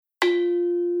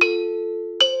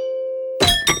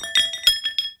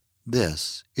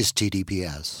This is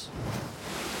TDPS.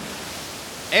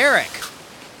 Eric,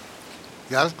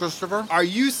 Yes, Christopher? are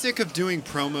you sick of doing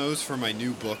promos for my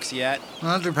new books yet?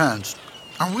 That depends.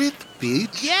 Are we at the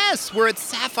beach? Yes, we're at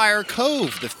Sapphire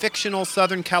Cove, the fictional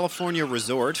Southern California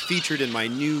resort featured in my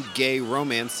new gay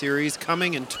romance series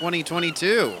coming in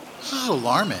 2022. This is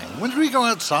alarming. When did we go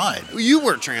outside? You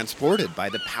were transported by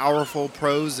the powerful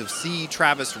prose of C.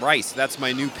 Travis Rice. That's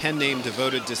my new pen name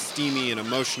devoted to steamy and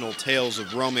emotional tales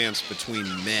of romance between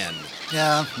men.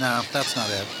 Yeah, no, that's not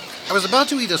it. I was about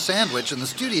to eat a sandwich in the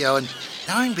studio, and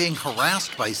now I'm being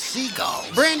harassed by seagulls.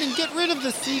 Brandon, get rid of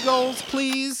the seagulls,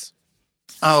 please.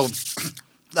 Oh,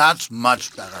 that's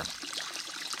much better.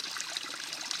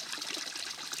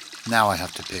 Now I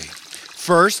have to pee.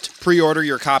 First, pre-order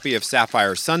your copy of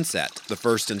Sapphire Sunset, the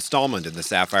first installment in the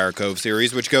Sapphire Cove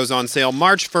series, which goes on sale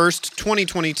March 1st,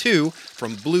 2022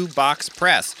 from Blue Box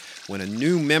Press, when a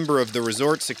new member of the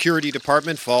resort security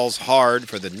department falls hard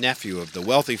for the nephew of the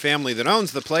wealthy family that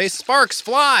owns the place. Sparks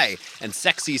fly, and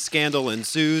sexy scandal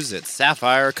ensues at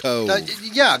Sapphire Cove.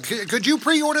 Could you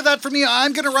pre-order that for me?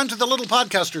 I'm going to run to the little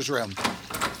podcaster's room.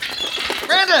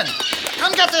 Brandon,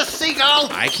 come get this seagull.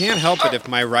 I can't help it if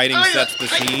my writing sets the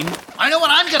scene. I know what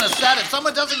I'm going to set if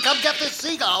someone doesn't come get this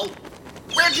seagull.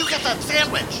 Where'd you get that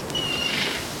sandwich?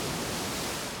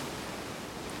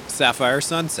 Sapphire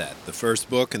Sunset, the first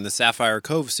book in the Sapphire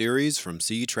Cove series from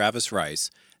C. Travis Rice,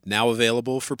 now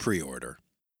available for pre-order.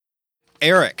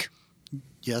 Eric,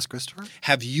 Yes, Christopher?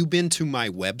 have you been to my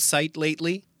website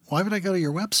lately? Why would I go to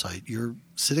your website? You're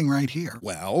sitting right here.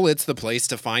 Well, it's the place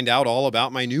to find out all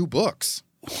about my new books.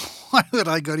 Why would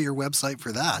I go to your website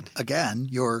for that? Again,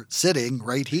 you're sitting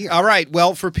right here. All right,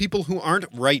 well, for people who aren't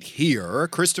right here,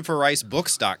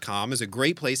 ChristopherRiceBooks.com is a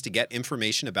great place to get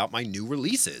information about my new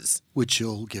releases. Which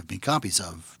you'll give me copies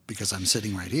of because I'm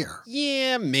sitting right here.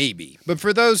 Yeah, maybe. But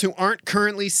for those who aren't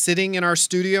currently sitting in our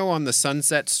studio on the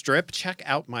Sunset Strip, check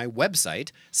out my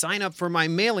website, sign up for my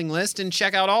mailing list, and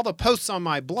check out all the posts on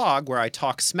my blog where I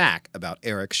talk smack about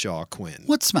Eric Shaw Quinn.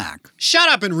 What smack? Shut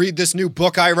up and read this new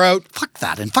book I wrote. Fuck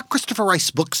that and fuck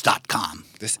ChristopherRiceBooks.com.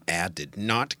 This ad did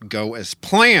not go as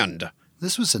planned.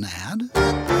 This was an ad?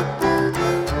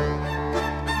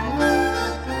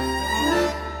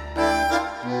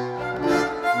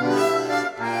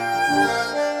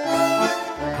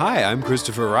 Hi, I'm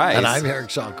Christopher Rice. And I'm Eric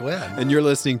Shaw Quinn. And you're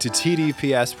listening to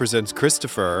TDPS Presents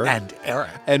Christopher. And Eric.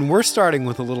 And we're starting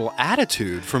with a little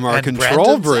attitude from our And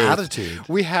control Brandon's booth. attitude.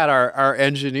 We had our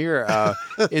engineer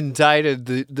indicted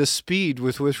the speed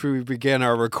with which we began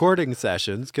our recording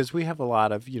sessions because we have a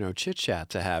lot of, chit-chat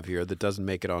to have here that doesn't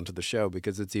make it onto the show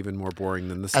because it's even more boring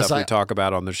than the stuff we talk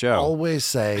about on the show. Always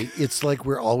say, it's like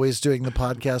we're always doing the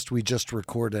podcast. We just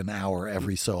record an hour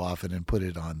every so often and put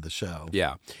it on the show.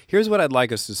 Yeah. Here's what I'd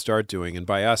like us to start doing, and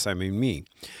by us, I mean me.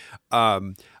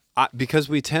 Because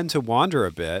we tend to wander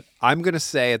a bit, I'm going to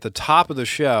say at the top of the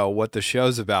show what the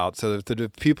show's about so that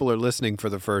if people are listening for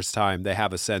the first time, they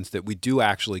have a sense that we do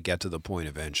actually get to the point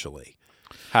eventually.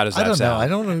 How does that I don't know. sound? I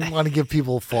don't want to give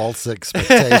people false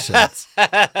expectations.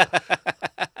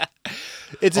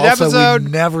 It's an also, episode. we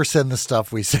never send the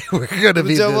stuff we say we're going to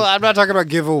be. Well, I'm not talking about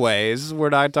giveaways. We're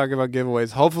not talking about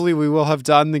giveaways. Hopefully, we will have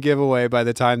done the giveaway by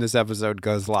the time this episode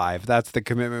goes live. That's the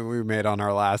commitment we made on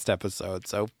our last episode.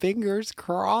 So fingers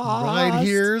crossed. Right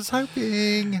here's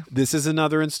hoping. This is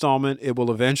another installment. It will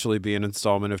eventually be an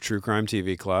installment of True Crime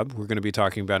TV Club. We're going to be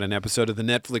talking about an episode of the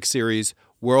Netflix series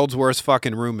World's Worst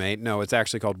Fucking Roommate. No, it's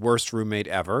actually called Worst Roommate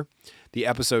Ever. The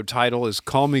episode title is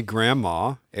Call Me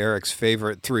Grandma, Eric's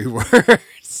favorite 3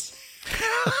 words.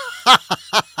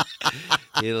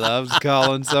 He loves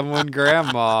calling someone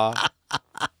grandma.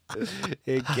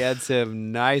 It gets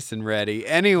him nice and ready.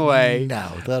 Anyway.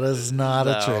 No, that is not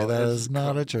a truth. That is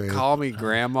not a truth. Call me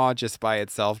grandma just by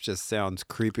itself just sounds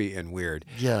creepy and weird.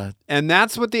 Yeah. And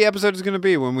that's what the episode is going to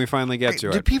be when we finally get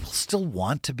to Do it. people still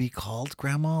want to be called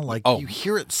grandma? Like, you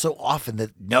hear it so often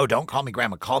that, no, don't call me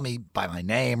grandma. Call me by my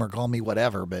name or call me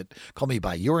whatever, but call me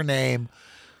by your name.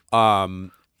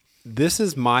 This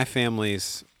is my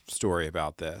family's story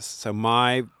about this. So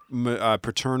my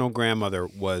paternal grandmother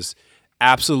was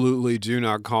absolutely do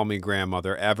not call me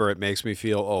grandmother ever. It makes me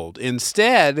feel old.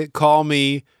 Instead, call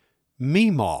me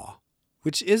Meemaw,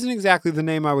 which isn't exactly the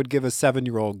name I would give a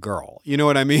 7-year-old girl. You know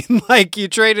what I mean? Like you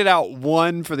traded out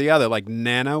one for the other. Like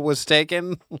Nana was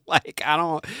taken. Like I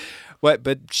don't.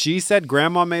 But she said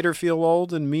grandma made her feel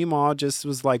old, and Meemaw just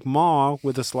was like Ma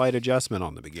with a slight adjustment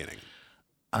on the beginning.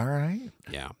 All right.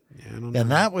 Yeah. I don't know. And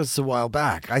that was a while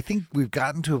back. I think we've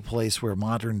gotten to a place where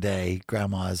modern day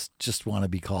grandmas just want to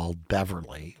be called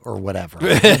Beverly or whatever.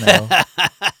 You know?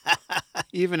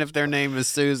 Even if their name is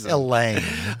Susan. Elaine.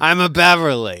 I'm a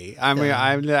Beverly.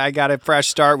 I got a fresh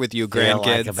start with you, Feel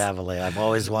grandkids. like a Beverly. I've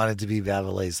always wanted to be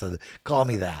Beverly, so call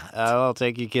me that. I'll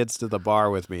take you kids to the bar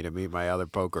with me to meet my other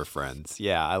poker friends.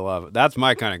 Yeah, I love it. That's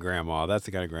my kind of grandma. That's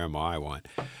the kind of grandma I want.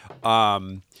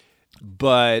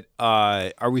 But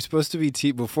are we supposed to be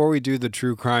before we do the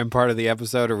true crime part of the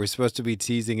episode? Are we supposed to be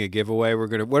teasing a giveaway?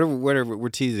 We're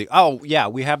teasing. Oh yeah,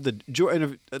 we have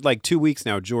in like 2 weeks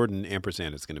now. Jordan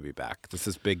Ampersand is going to be back. This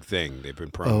is big thing they've been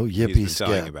Oh, he's been yippee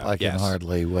telling skip! about. I can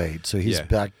hardly wait. So he's Yeah.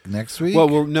 back next week.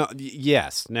 Well,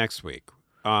 yes, next week.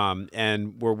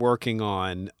 And we're working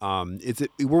on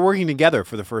we're working together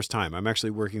for the first time. I'm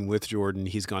actually working with Jordan.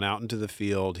 He's gone out into the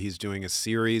field. He's doing a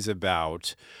series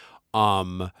about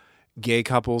gay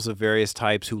couples of various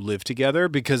types who live together,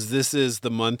 because this is the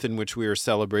month in which we are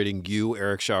celebrating you,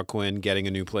 Eric Shaw Quinn, getting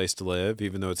a new place to live,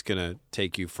 even though it's going to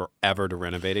take you forever to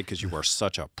renovate it because you are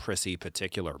such a prissy,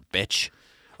 particular bitch.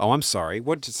 Oh, I'm sorry.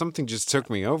 Something just took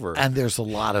me over. And there's a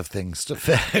lot of things to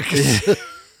fix.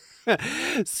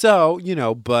 So,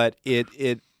 but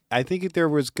I think there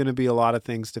was going to be a lot of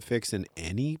things to fix in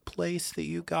any place that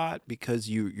you got, because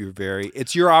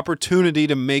it's your opportunity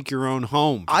to make your own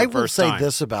home. I will say time.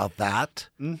 this about that.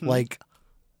 Mm-hmm. Like,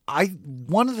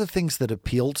 one of the things that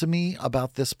appealed to me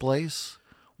about this place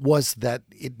was that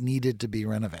it needed to be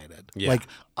renovated. Yeah. Like,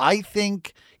 I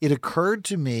think it occurred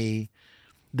to me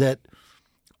that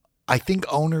I think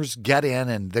owners get in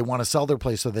and they want to sell their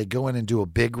place, so they go in and do a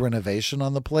big renovation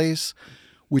on the place,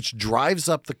 which drives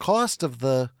up the cost of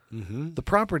the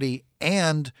property,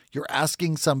 and you're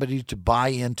asking somebody to buy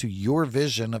into your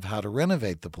vision of how to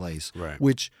renovate the place, Right.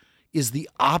 which is the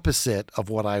opposite of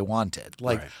what I wanted.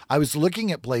 Like, Right. I was looking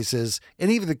at places,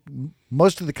 and even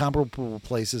most of the comparable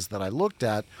places that I looked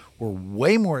at were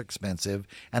way more expensive,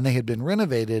 and they had been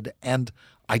renovated, and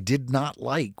I did not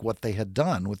like what they had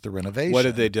done with the renovation. What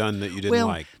had they done that you didn't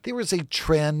like? There was a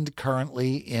trend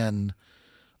currently in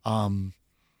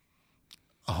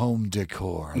home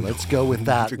decor. Let's go with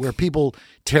that, where people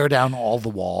tear down all the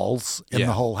walls in Yeah.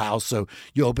 the whole house. So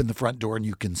you open the front door and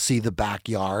you can see the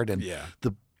backyard, and Yeah.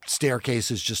 the staircase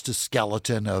is just a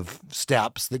skeleton of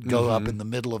steps that go up in the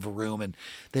middle of a room, and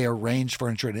they arrange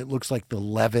furniture, and it looks like the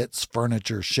Levitt's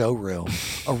furniture showroom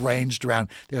arranged around.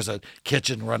 There's a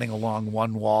kitchen running along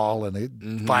one wall and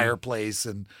a fireplace,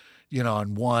 and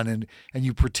on one, and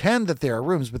you pretend that there are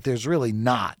rooms, but there's really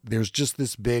not. There's just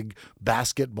this big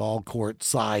basketball court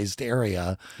sized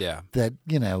area Yeah. that,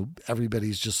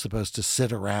 everybody's just supposed to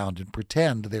sit around and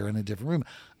pretend they're in a different room.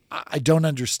 I don't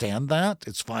understand that.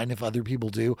 It's fine if other people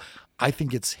do. I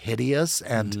think it's hideous,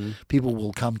 and people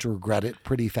will come to regret it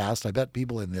pretty fast. I bet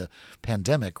people in the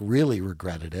pandemic really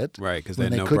regretted it. Right, 'cause when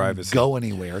they had no couldn't privacy. go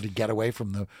anywhere to get away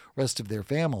from the rest of their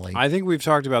family. I think we've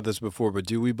talked about this before, but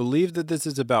do we believe that this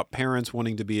is about parents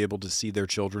wanting to be able to see their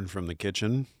children from the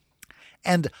kitchen?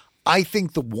 And I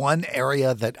think the one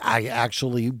area that I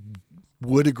actually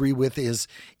would agree with is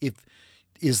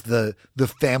the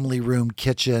family room,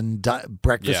 kitchen,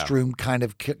 breakfast Yeah. room kind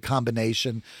of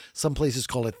combination. Some places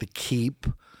call it the keep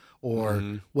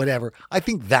or whatever. I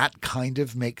think that kind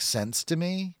of makes sense to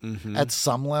me at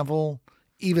some level,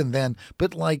 even then.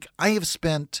 But like, I have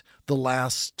spent the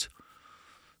last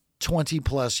 20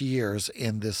 plus years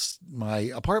in my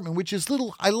apartment, which is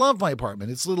little. I love my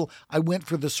apartment. It's little. I went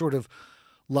for the sort of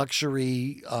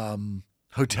luxury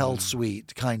hotel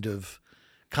suite kind of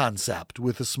concept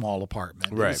with a small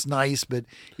apartment. Right. It's nice, but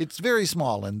it's very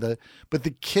small, but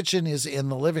the kitchen is in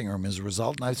the living room as a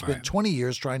result. And I've spent Right. 20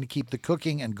 years trying to keep the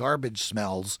cooking and garbage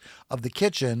smells of the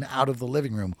kitchen out of the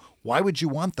living room. Why would you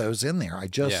want those in there? I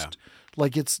just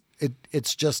like it's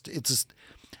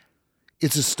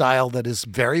a style that is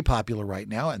very popular right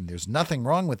now, and there's nothing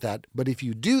wrong with that. But if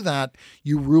you do that,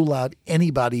 you rule out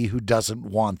anybody who doesn't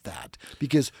want that,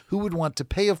 because who would want to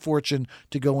pay a fortune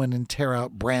to go in and tear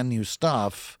out brand new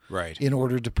stuff Right. in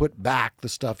order to put back the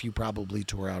stuff you probably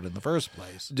tore out in the first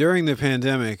place? During the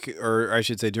pandemic, or I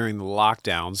should say during the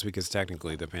lockdowns, because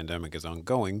technically the pandemic is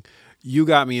ongoing, you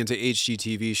got me into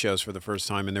HGTV shows for the first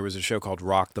time, and there was a show called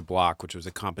Rock the Block, which was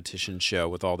a competition show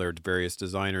with all their various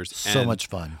designers. So And much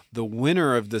fun. The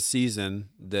winner of the season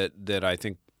that I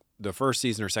think the first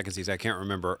season or second season, I can't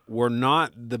remember, were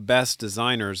not the best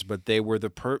designers, but they were the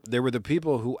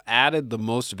people who added the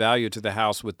most value to the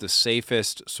house with the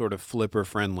safest sort of flipper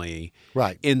friendly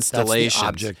Right. installations.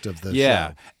 That's the object of the Yeah.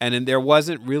 show. And there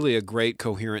wasn't really a great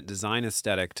coherent design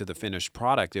aesthetic to the finished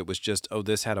product. It was just, oh,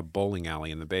 this had a bowling alley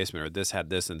in the basement, or this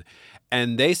had this.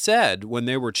 And they said, when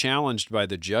they were challenged by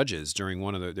the judges during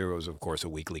there was, of course, a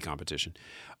weekly competition,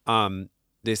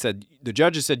 they said, the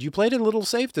judges said, you played it a little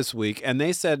safe this week. And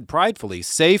they said pridefully,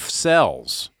 safe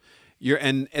sells.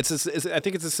 I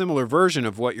think it's a similar version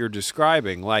of what you're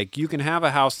describing. Like you can have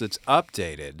a house that's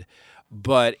updated,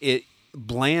 but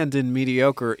bland and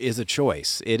mediocre is a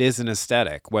choice. It is an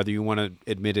aesthetic, whether you want to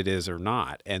admit it is or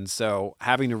not. And so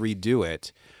having to redo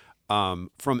it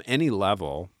from any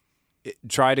level,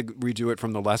 try to redo it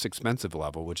from the less expensive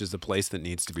level, which is the place that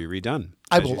needs to be redone.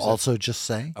 I will also just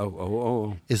say,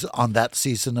 is on that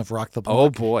season of Rock the Block, oh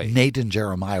boy, Nate and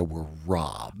Jeremiah were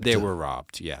robbed. They were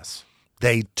robbed, yes.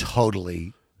 They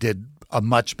totally did a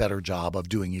much better job of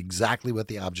doing exactly what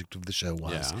the object of the show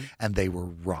was, and they were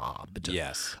robbed.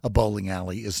 Yes. A bowling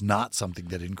alley is not something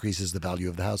that increases the value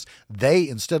of the house. They,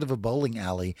 instead of a bowling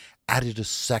alley, added a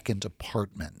second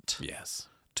apartment. Yes.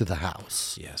 To the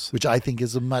house. Yes. Which I think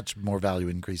is a much more value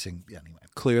increasing. Anyway.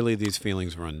 Clearly, these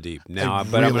feelings run deep. Now,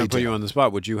 but I'm going to put you on the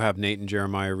spot. Would you have Nate and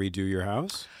Jeremiah redo your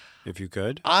house if you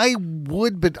could? I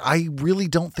would, but I really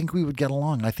don't think we would get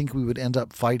along. I think we would end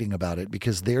up fighting about it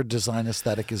because their design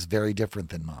aesthetic is very different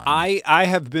than mine. I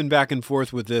have been back and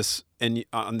forth with this and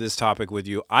on this topic with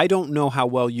you. I don't know how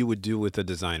well you would do with a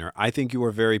designer. I think you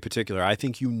are very particular. I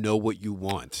think you know what you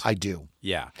want. I do.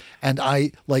 Yeah. And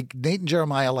I like Nate and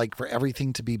Jeremiah like for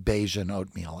everything to be beige and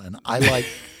oatmeal. And I like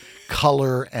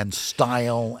color and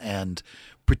style and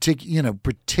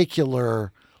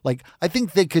particular, like I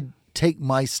think they could take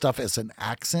my stuff as an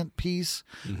accent piece,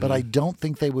 but I don't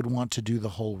think they would want to do the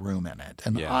whole room in it.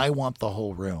 And I want the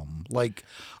whole room. Like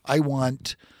I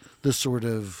want the sort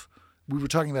of, we were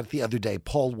talking about it the other day.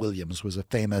 Paul Williams was a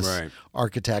famous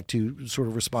architect who sort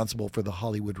of responsible for the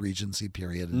Hollywood Regency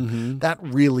period. And that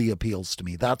really appeals to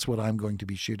me. That's what I'm going to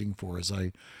be shooting for as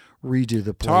I redo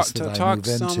the place that I move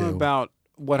into. Talk some about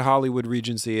what Hollywood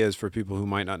Regency is for people who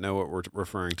might not know what we're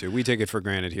referring to. We take it for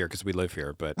granted here because we live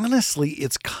here. But honestly,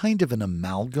 it's kind of an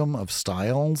amalgam of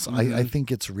styles. I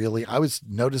think it's really, I was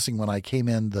noticing when I came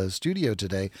in the studio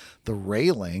today, the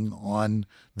railing on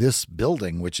this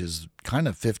building, which is kind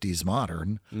of 50s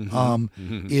modern,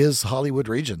 is Hollywood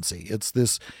Regency.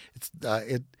 It's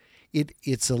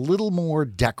a little more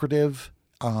decorative.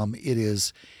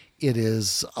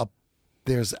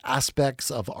 There's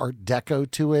aspects of Art Deco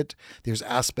to it. There's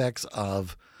aspects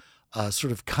of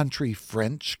sort of country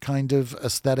French kind of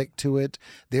aesthetic to it.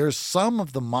 There's some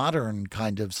of the modern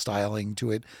kind of styling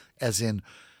to it, as in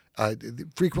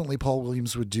frequently Paul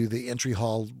Williams would do the entry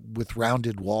hall with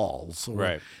rounded walls,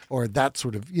 or that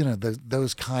sort of,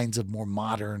 those kinds of more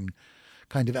modern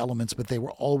kind of elements, but they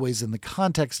were always in the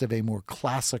context of a more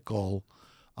classical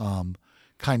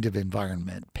kind of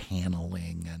environment,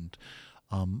 paneling and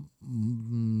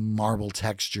marble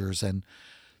textures, and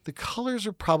the colors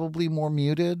are probably more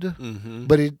muted,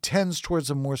 but it tends towards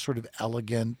a more sort of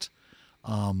elegant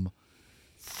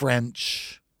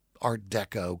French Art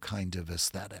Deco kind of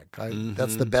aesthetic.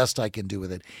 That's the best I can do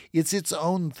with it. It's its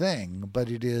own thing, but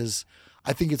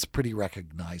I think it's pretty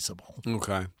recognizable.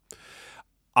 Okay.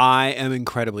 I am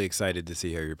incredibly excited to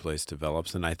see how your place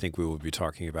develops, and I think we will be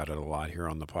talking about it a lot here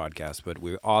on the podcast, but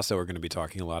we also are going to be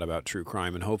talking a lot about true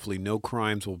crime, and hopefully no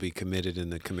crimes will be committed in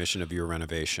the commission of your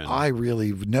renovation. I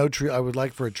would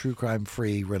like for a true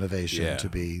crime-free renovation to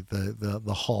be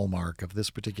the hallmark of this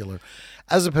particular,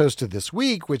 as opposed to this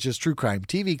week, which is True Crime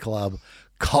TV Club,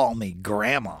 Call Me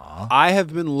Grandma. I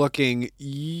have been looking.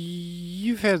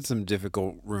 You've had some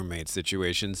difficult roommate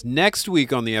situations. Next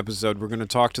week on the episode, we're going to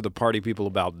talk to the party people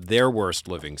about their worst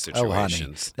living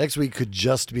situations. Next week could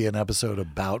just be an episode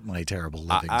about my terrible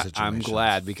living situations. I'm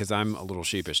glad, because I'm a little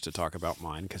sheepish to talk about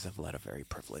mine because I've led a very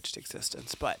privileged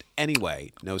existence. But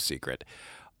anyway, no secret.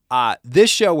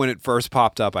 This show, when it first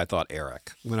popped up, I thought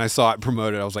Eric. When I saw it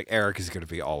promoted, I was like, Eric is going to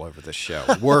be all over this show.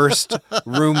 Worst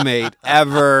roommate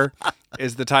ever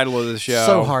is the title of the show.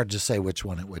 So hard to say which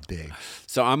one it would be.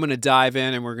 So I'm going to dive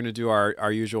in, and we're going to do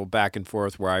our usual back and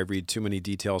forth where I read too many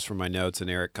details from my notes, and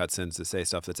Eric cuts in to say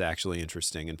stuff that's actually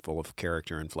interesting and full of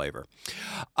character and flavor.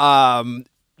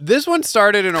 This one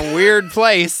started in a weird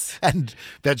place. And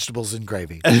vegetables and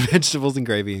gravy. And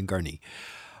garni.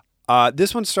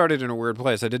 This one started in a weird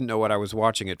place. I didn't know what I was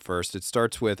watching at first. It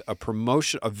starts with a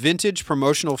vintage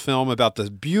promotional film about the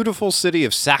beautiful city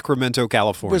of Sacramento,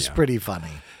 California. It was pretty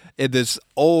funny. This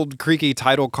old creaky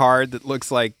title card that looks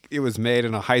like it was made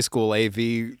in a high school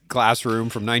AV classroom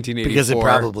from 1984. Because it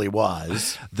probably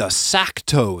was. The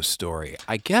Sacto story.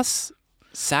 I guess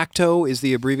Sacto is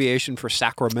the abbreviation for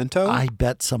Sacramento? I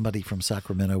bet somebody from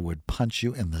Sacramento would punch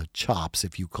you in the chops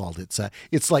if you called it.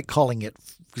 It's like calling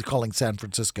San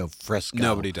Francisco Frisco.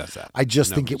 Nobody does that. I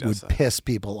just think Nobody it would does that. piss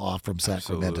people off from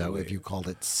Sacramento Absolutely. if you called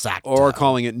it Sacto. Or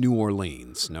calling it New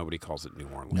Orleans. Nobody calls it New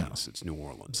Orleans. It's New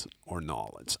Orleans or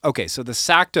Nolans. Okay, so the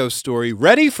Sacto story,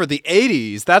 ready for the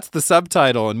 80s. That's the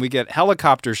subtitle. And we get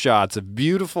helicopter shots of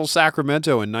beautiful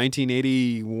Sacramento in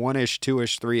 1981-ish,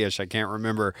 2-ish, 3-ish. I can't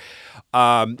remember.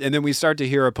 And then we start to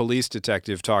hear a police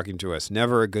detective talking to us.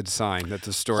 Never a good sign. That's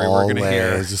a story we're going to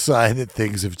hear. Always a sign that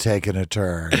things have taken a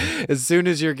turn. As soon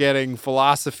as you're getting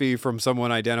philosophy from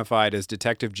someone identified as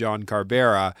Detective John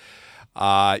Carbera,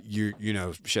 you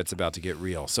know shit's about to get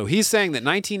real. So he's saying that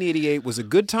 1988 was a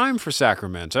good time for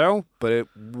Sacramento, but it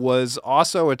was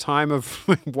also a time of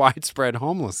widespread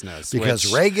homelessness. Because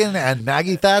which- Reagan and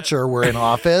Maggie Thatcher were in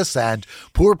office and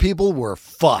poor people were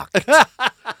fucked.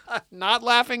 not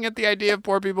laughing at the idea of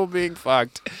poor people being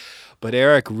fucked. But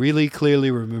Eric really clearly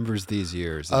remembers these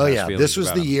years. and Oh has yeah, feelings this was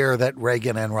about the them. year that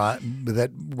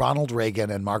Ronald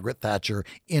Reagan and Margaret Thatcher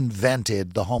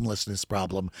invented the homelessness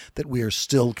problem that we are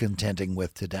still contending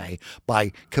with today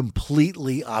by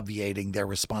completely obviating their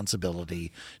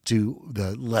responsibility to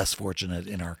the less fortunate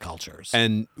in our cultures.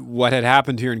 And what had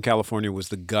happened here in California was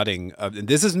the gutting of. And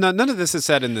this is none of this is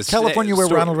said in this California, where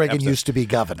story Ronald Reagan episode. used to be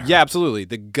governor. Yeah, absolutely.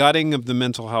 The gutting of the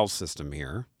mental health system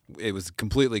here. It was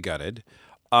completely gutted.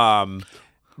 Ryan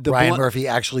blunt- Murphy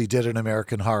actually did an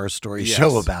American Horror Story Yes.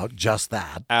 show about just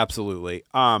that. Absolutely.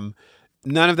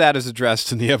 None of that is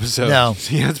addressed in the episode. No.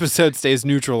 The episode stays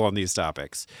neutral on these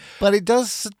topics. But it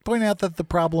does point out that the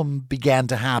problem began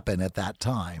to happen at that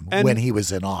time And- when he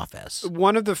was in office.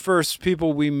 One of the first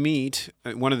people we meet,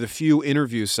 one of the few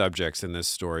interview subjects in this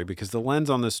story, because the lens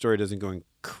on this story doesn't go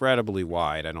incredibly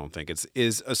wide, I don't think,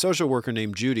 is a social worker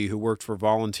named Judy who worked for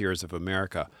Volunteers of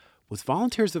America. Was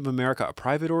Volunteers of America a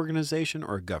private organization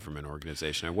or a government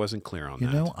organization? I wasn't clear on You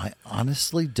that. know, I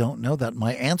honestly don't know that.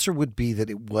 My answer would be that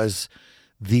it was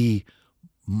the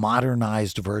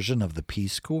modernized version of the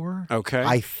Peace Corps. Okay.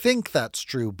 I think that's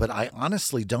true, but I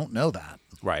honestly don't know that.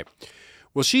 Right.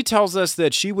 Well, she tells us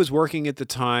that she was working at the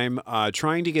time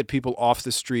trying to get people off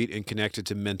the street and connected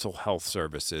to mental health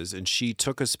services. And she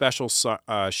took a special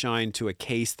shine to a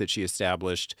case that she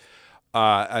established,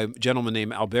 a gentleman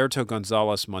named Alberto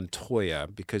Gonzalez Montoya,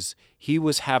 because he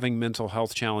was having mental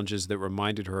health challenges that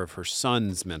reminded her of her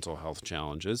son's mental health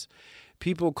challenges.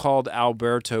 People called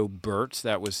Alberto Bert.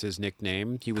 That was his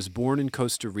nickname. He was born in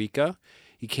Costa Rica.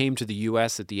 He came to the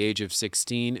U.S. at the age of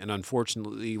 16, and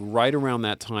unfortunately, right around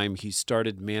that time, he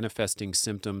started manifesting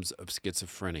symptoms of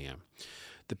schizophrenia.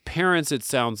 The parents, it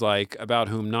sounds like, about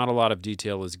whom not a lot of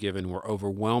detail is given, were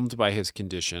overwhelmed by his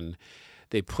condition.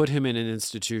 They put him in an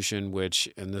institution which,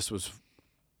 and this was,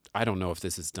 I don't know if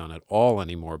this is done at all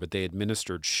anymore, but they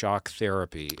administered shock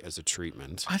therapy as a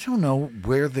treatment. I don't know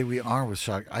where we are with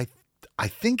shock. I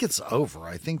think it's over.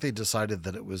 I think they decided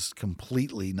that it was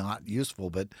completely not useful,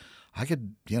 but I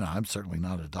could, I'm certainly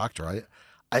not a doctor.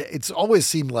 It's always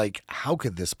seemed like, how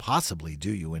could this possibly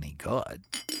do you any good?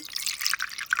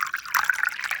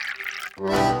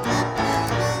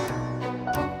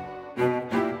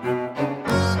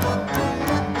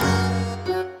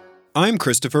 I'm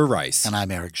Christopher Rice. And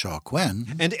I'm Eric Shaw Quinn.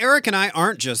 And Eric and I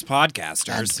aren't just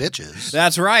podcasters. And bitches.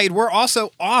 That's right. We're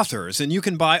also authors, and you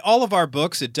can buy all of our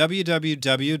books at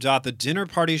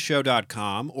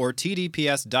www.thedinnerpartyshow.com or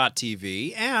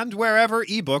tdps.tv and wherever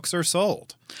ebooks are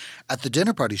sold. At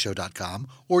thedinnerpartyshow.com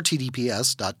or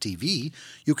tdps.tv,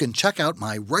 you can check out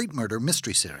my Right Murder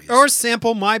mystery series. Or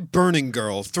sample my Burning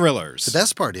Girl thrillers. The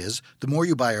best part is, the more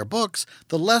you buy our books,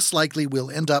 the less likely we'll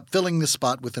end up filling the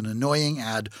spot with an annoying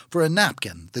ad for a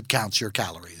napkin that counts your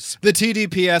calories. The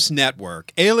TDPS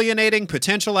Network, alienating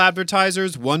potential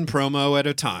advertisers one promo at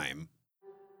a time.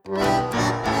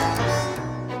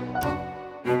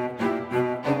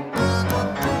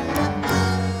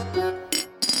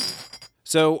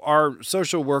 So our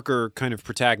social worker kind of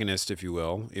protagonist, if you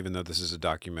will, even though this is a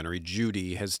documentary,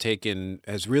 Judy, has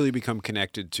really become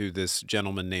connected to this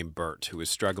gentleman named Bert, who is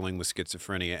struggling with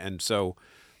schizophrenia. And so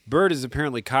Bert is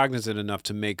apparently cognizant enough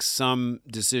to make some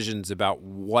decisions about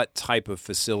what type of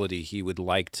facility he would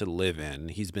like to live in.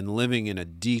 He's been living in a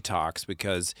detox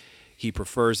because he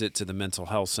prefers it to the mental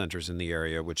health centers in the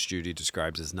area, which Judy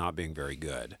describes as not being very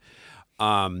good.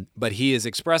 But he is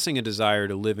expressing a desire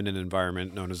to live in an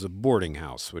environment known as a boarding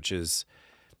house, which is,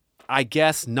 I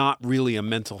guess, not really a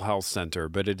mental health center,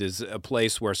 but it is a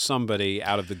place where somebody,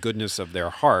 out of the goodness of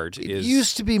their heart, It is...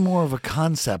 used to be more of a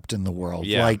concept in the world.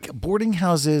 Yeah. Like, boarding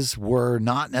houses were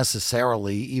not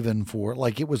necessarily even for,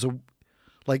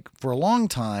 for a long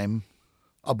time,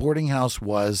 a boarding house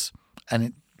was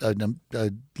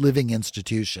a living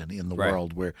institution in the Right.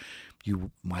 world where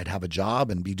you might have a job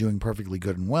and be doing perfectly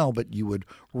good and well, but you would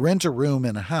rent a room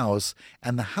in a house,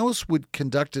 and the house would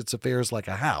conduct its affairs like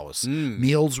a house.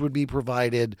 Meals would be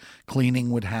provided,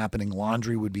 cleaning would happen,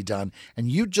 laundry would be done,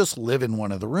 and you'd just live in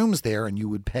one of the rooms there, and you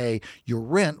would pay. Your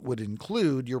rent would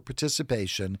include your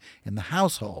participation in the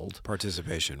household,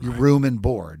 Participation. your Right. room and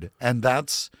board, and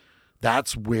that's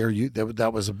where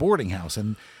that was a boarding house.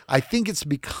 And I think it's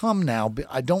become now,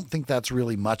 I don't think that's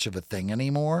really much of a thing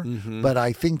anymore, but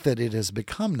I think that it has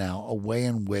become now a way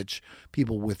in which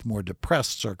people with more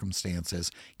depressed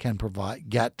circumstances can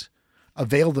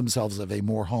avail themselves of a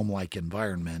more home-like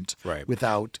environment Right.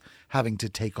 without having to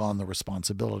take on the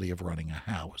responsibility of running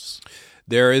a house.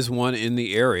 There is one in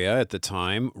the area at the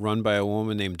time run by a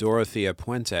woman named Dorothea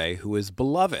Puente, who is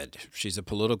beloved. She's a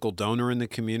political donor in the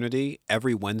community.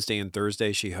 Every Wednesday and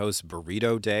Thursday, she hosts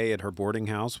Burrito Day at her boarding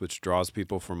house, which draws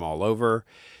people from all over.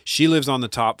 She lives on the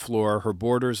top floor. Her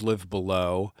boarders live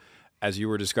below. As you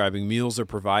were describing, meals are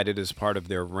provided as part of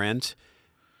their rent.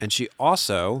 And she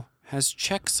also has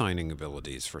check signing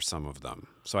abilities for some of them.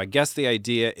 So I guess the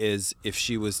idea is if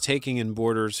she was taking in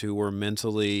boarders who were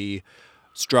mentally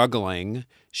struggling,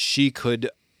 she could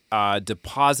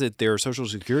deposit their Social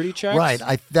Security checks. Right.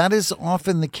 That is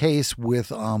often the case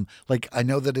with, I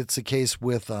know that it's the case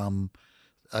with some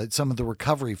of the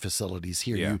recovery facilities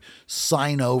here. Yeah. You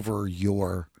sign over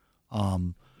your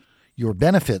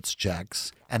benefits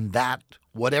checks, and that,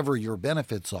 whatever your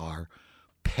benefits are,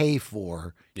 pay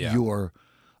for your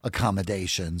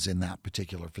accommodations in that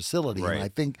particular facility. Right. And I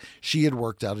think she had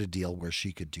worked out a deal where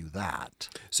she could do that.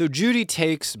 So Judy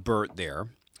takes Bert there.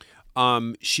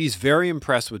 She's very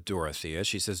impressed with Dorothea.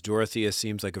 She says Dorothea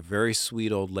seems like a very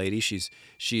sweet old lady.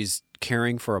 She's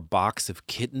caring for a box of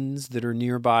kittens that are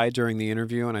nearby during the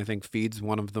interview, and I think feeds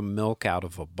one of them milk out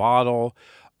of a bottle.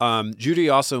 Judy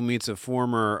also meets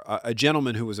a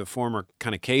gentleman who was a former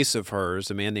kind of case of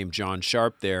hers, a man named John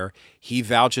Sharp there. He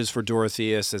vouches for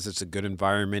Dorothea, says it's a good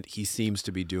environment. He seems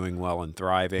to be doing well and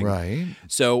thriving. Right.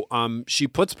 So she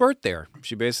puts Bert there.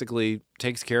 She basically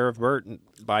takes care of Bert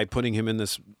by putting him in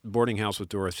this boarding house with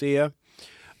Dorothea.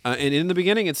 And in the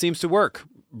beginning, it seems to work.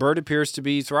 Bert appears to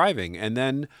be thriving. And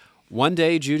then one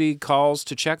day, Judy calls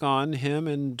to check on him,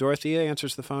 and Dorothea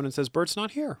answers the phone and says, Bert's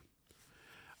not here.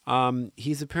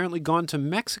 He's apparently gone to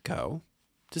Mexico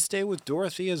to stay with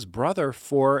Dorothea's brother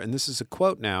for, and this is a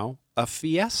quote now, a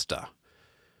fiesta.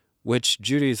 Which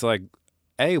Judy's like,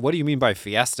 hey, what do you mean by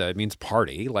fiesta? It means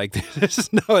party. Like,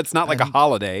 it's not like a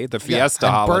holiday, the fiesta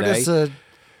and holiday. Bert is a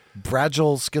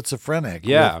fragile schizophrenic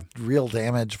with real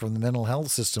damage from the mental health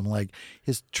system. Like,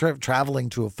 his traveling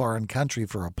to a foreign country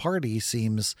for a party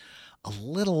seems a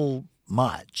little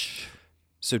much.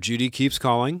 So Judy keeps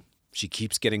calling. She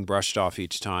keeps getting brushed off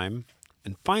each time.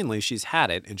 And finally, she's had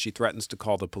it, and she threatens to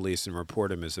call the police and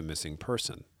report him as a missing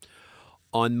person.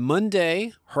 On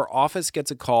Monday, her office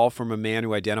gets a call from a man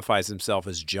who identifies himself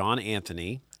as John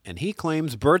Anthony, and he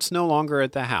claims Bert's no longer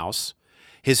at the house.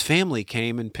 His family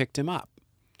came and picked him up.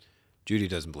 Judy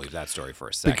doesn't believe that story for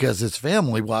a second. Because his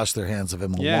family washed their hands of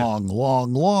him a long,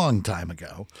 long, long time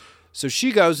ago. So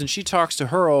she goes and she talks to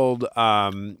her old,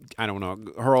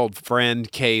 her old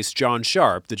friend, case, John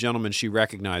Sharp, the gentleman she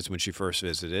recognized when she first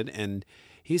visited. And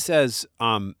he says,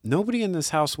 nobody in this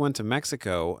house went to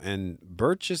Mexico, and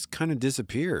Bert just kind of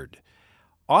disappeared.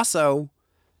 Also,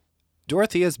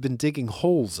 Dorothea's been digging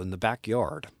holes in the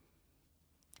backyard.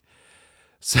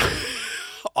 So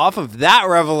off of that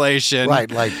revelation. Right,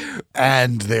 like,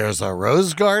 and there's a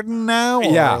rose garden now?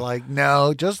 Yeah. Or like,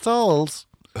 no, just holes.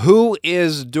 Who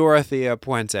is Dorothea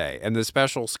Puente? And the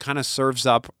special kind of serves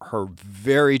up her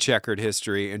very checkered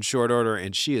history in short order,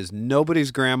 and she is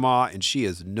nobody's grandma, and she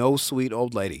is no sweet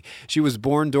old lady. She was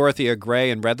born Dorothea Gray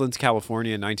in Redlands,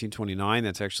 California in 1929.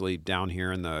 That's actually down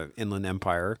here in the Inland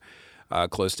Empire,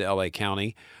 close to L.A.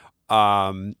 County.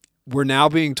 We're now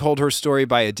being told her story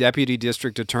by a deputy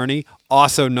district attorney.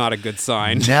 Also not a good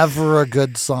sign. Never a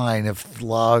good sign if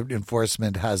law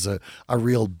enforcement has a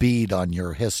real bead on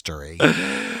your history.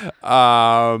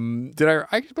 I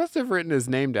must have written his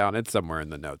name down. It's somewhere in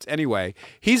the notes. Anyway,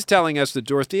 he's telling us that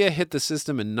Dorothea hit the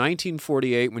system in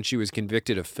 1948 when she was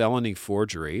convicted of felony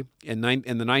forgery. In the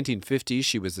 1950s,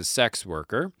 she was a sex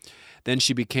worker. Then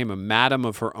she became a madam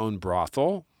of her own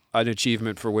brothel, an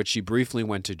achievement for which she briefly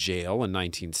went to jail in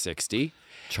 1960.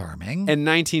 Charming. In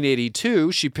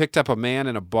 1982, she picked up a man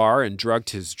in a bar and drugged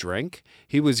his drink.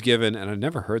 He was given, and I've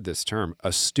never heard this term,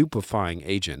 a stupefying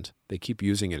agent. They keep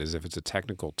using it as if it's a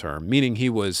technical term, meaning he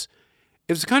was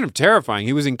It was kind of terrifying.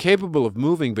 He was incapable of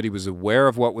moving, but he was aware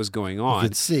of what was going He on.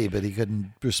 could see, but he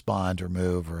couldn't respond or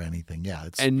move or anything. Yeah,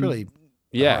 it's And- really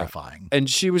Yeah. horrifying. And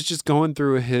she was just going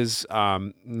through his,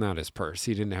 not his purse.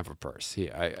 He didn't have a purse. He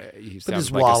But sounds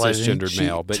his like wallet, a and cisgendered she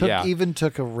male, but yeah, even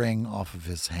took a ring off of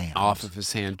his hand. off of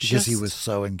his hand because he just- was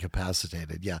so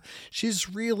incapacitated. Yeah, she's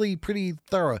really pretty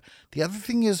thorough. The other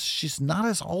thing is she's not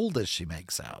as old as she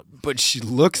makes out. But she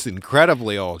looks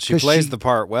incredibly old. She 'Cause plays she- the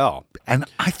part well. And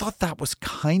I thought that was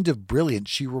kind of brilliant.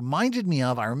 She reminded me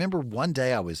of, I remember one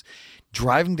day I was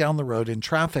driving down the road in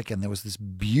traffic and there was this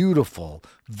beautiful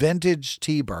vintage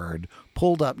T-Bird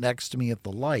pulled up next to me at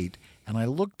the light. And I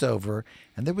looked over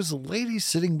and there was a lady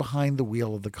sitting behind the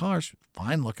wheel of the car,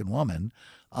 fine looking woman.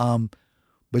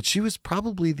 But she was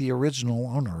probably the original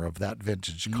owner of that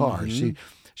vintage car.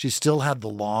 She still had the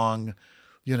long,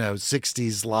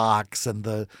 60s locks and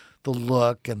the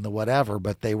look and the whatever,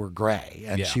 but they were gray.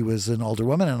 And Yeah. she was an older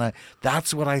woman. And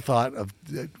that's what I thought of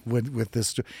with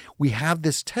this. We have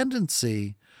this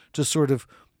tendency to sort of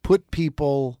put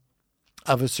people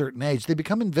of a certain age, they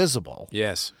become invisible.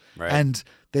 Yes, right. And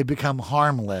they become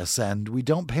harmless, and we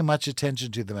don't pay much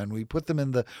attention to them, and we put them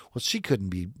in she couldn't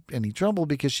be any trouble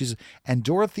because and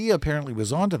Dorothea apparently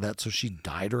was onto that, so she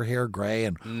dyed her hair gray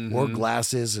and wore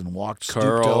glasses and walked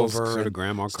Curls, stooped over. sort of and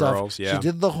grandma stuff. curls, yeah. She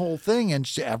did the whole thing,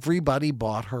 and everybody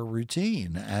bought her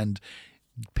routine, and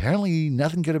apparently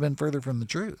nothing could have been further from the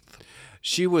truth.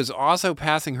 She was also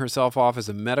passing herself off as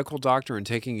a medical doctor and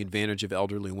taking advantage of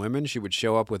elderly women. She would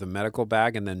show up with a medical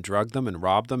bag and then drug them and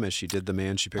rob them as she did the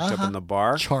man she picked up in the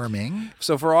bar. Charming.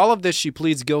 So for all of this, she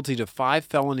pleads guilty to 5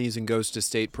 felonies and goes to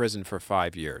state prison for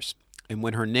 5 years. And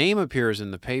when her name appears in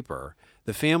the paper,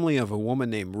 the family of a woman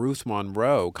named Ruth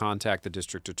Monroe contact the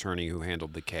district attorney who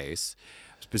handled the case,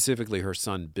 specifically her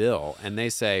son Bill, and they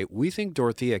say, "We think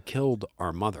Dorothea killed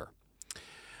our mother."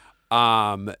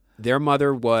 Their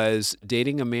mother was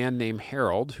dating a man named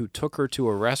Harold who took her to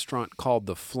a restaurant called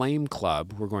the Flame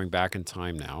Club. We're going back in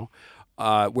time now,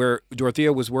 where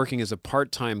Dorothea was working as a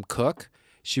part-time cook.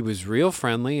 She was real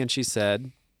friendly, and she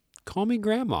said, "Call me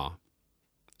Grandma."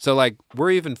 So,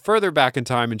 we're even further back in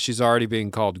time, and she's already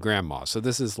being called Grandma. So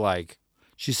this is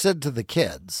She said to the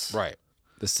kids. right,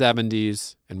 the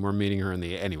 70s, and we're meeting her in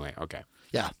the... Anyway, okay.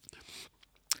 Yeah.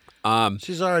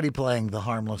 She's already playing the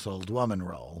harmless old woman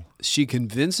role. She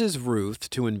convinces Ruth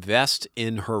to invest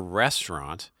in her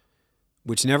restaurant,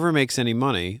 which never makes any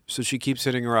money, so she keeps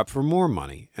hitting her up for more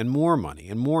money and more money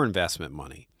and more investment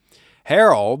money.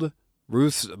 Harold,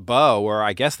 Ruth's beau, or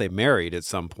I guess they married at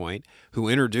some point, who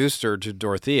introduced her to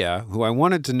Dorothea, who I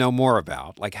wanted to know more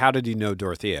about. How did he know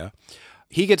Dorothea?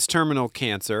 He gets terminal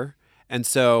cancer, and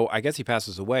so I guess he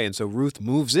passes away, and so Ruth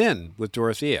moves in with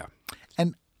Dorothea.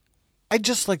 And I'd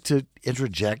just like to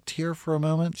interject here for a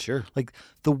moment. Sure.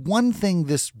 The one thing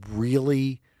this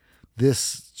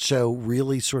show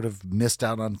really sort of missed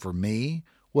out on for me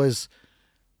was,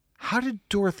 how did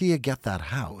Dorothea get that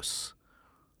house?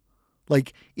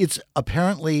 It's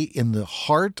apparently in the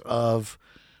heart of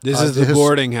This is the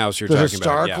boarding house you're the talking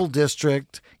historical about.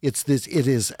 district. It's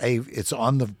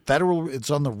on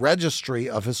the registry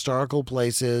of historical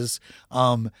places,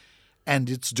 and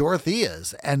it's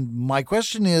Dorothea's. And my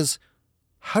question is,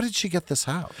 how did she get this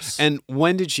house? And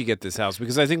when did she get this house?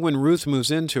 Because I think when Ruth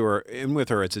moves in with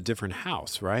her, it's a different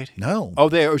house, right? No.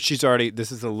 She's already,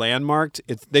 this is a landmarked.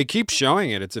 They keep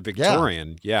showing it. It's a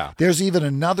Victorian. Yeah. There's even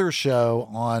another show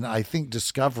on, I think,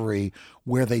 Discovery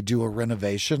where they do a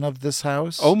renovation of this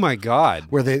house. Oh my God.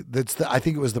 Where I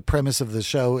think it was the premise of the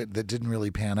show that didn't really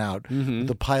pan out. Mm-hmm.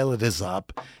 The pilot is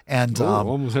up, and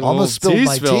almost spilled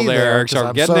my tea there. 'cause I'm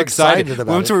I'm getting so excited about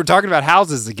Once it. we're talking about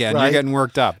houses again, Right. you're getting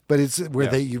worked up. But it's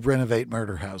where you renovate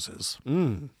murder houses.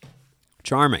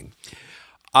 Charming.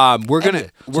 I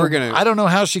don't know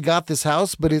how she got this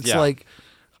house, but it's Yeah.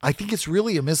 I think it's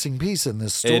really a missing piece in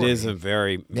this story. It is a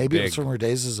very Maybe big, it's from her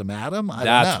days as a madam. I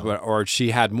don't know. or she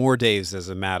had more days as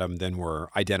a madam than were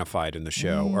identified in the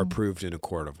show or proved in a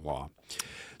court of law.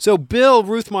 So Bill,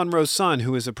 Ruth Monroe's son,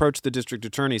 who has approached the district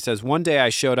attorney, says, "One day I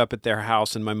showed up at their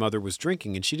house and my mother was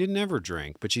drinking, and she didn't ever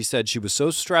drink. But she said she was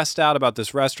so stressed out about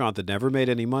this restaurant that never made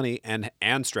any money and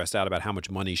stressed out about how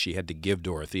much money she had to give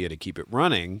Dorothea to keep it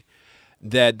running,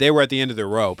 that they were at the end of their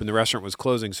rope and the restaurant was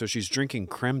closing. So she's drinking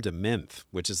creme de menthe,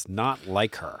 which is not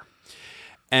like her.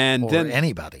 And Or then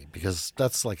anybody, because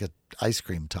that's like a ice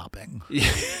cream topping.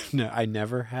 no, I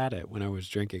never had it when I was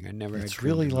drinking. I never. It's had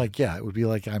really it would be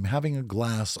like I'm having a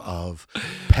glass of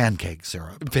pancake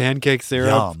syrup. pancake syrup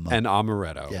Yum. and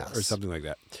amaretto Yes. or something like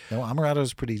that. No, amaretto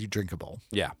is pretty drinkable.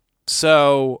 Yeah.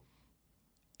 So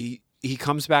he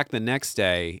comes back the next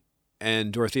day,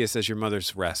 and Dorothea says, "Your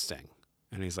mother's resting,"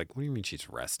 And he's like, what do you mean she's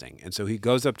resting? And so he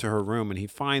goes up to her room and he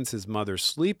finds his mother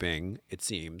sleeping, it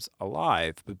seems,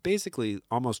 alive, but basically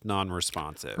almost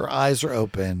non-responsive. Her eyes are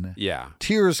open. Yeah.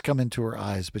 Tears come into her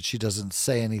eyes, but she doesn't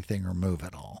say anything or move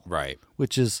at all. Right.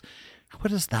 Which is,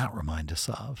 what does that remind us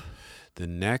of? The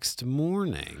next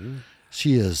morning...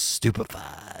 She is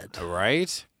stupefied.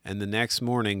 Right? And the next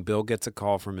morning, Bill gets a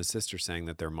call from his sister saying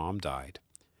that their mom died.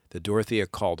 That Dorothea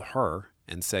called her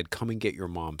and said, come and get your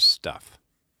mom's stuff.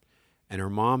 And her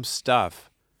mom's stuff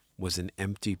was an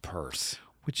empty purse.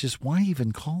 Which is why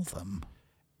even call them?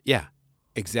 Yeah,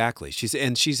 exactly.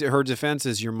 Her defense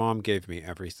is, your mom gave me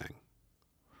everything.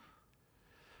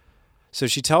 So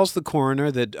she tells the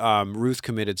coroner that Ruth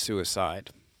committed suicide.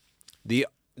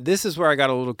 This is where I got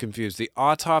a little confused. The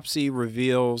autopsy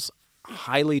reveals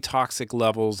highly toxic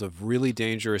levels of really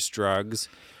dangerous drugs.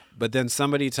 But then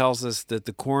somebody tells us that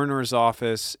the coroner's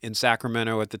office in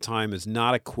Sacramento at the time is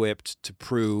not equipped to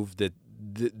prove that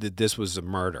this was a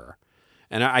murder.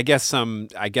 And I guess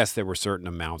there were certain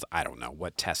amounts, I don't know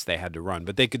what tests they had to run,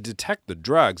 but they could detect the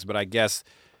drugs. But I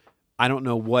don't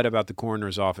know what about the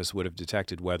coroner's office would have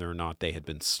detected whether or not they had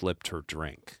been slipped or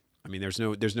drink. I mean, there's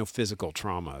no physical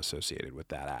trauma associated with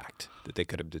that act that they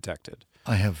could have detected.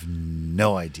 I have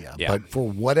no idea. Yeah. But for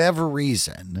whatever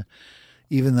reason,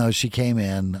 even though she came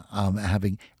in there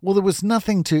was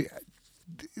nothing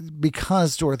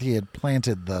because Dorothy had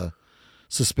planted the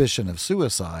suspicion of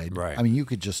suicide. Right. I mean, you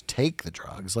could just take the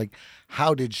drugs. Like,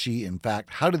 how did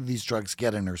these drugs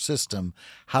get in her system?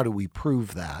 How do we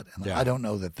prove that? And Yeah. I don't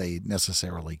know that they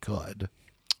necessarily could.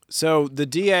 So the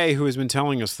DA, who has been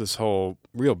telling us this whole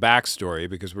real backstory,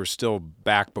 because we're still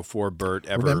back before Bert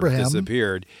ever Remember him?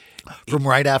 disappeared. From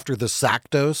right after the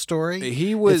Sacto story?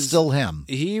 It's still him.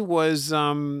 He was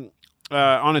on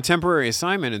a temporary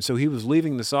assignment, and so he was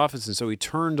leaving this office, and so he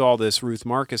turned all this Ruth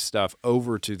Marcus stuff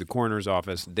over to the coroner's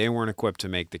office. They weren't equipped to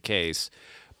make the case.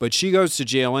 But she goes to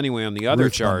jail anyway on the other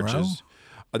Ruth charges. Monroe?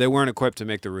 They weren't equipped to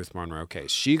make the Ruth Monroe case.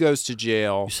 She goes to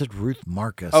jail. You said Ruth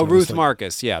Marcus. Oh, I was Ruth like,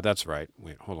 Marcus. Yeah, that's right.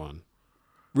 Wait, hold on.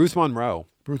 Ruth Monroe.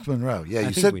 Ruth Monroe. Yeah,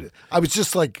 you think said. I was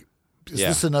just like, is Yeah.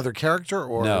 this another character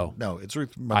or No. No, it's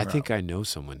Ruth Monroe. I think I know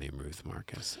someone named Ruth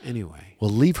Marcus. Anyway.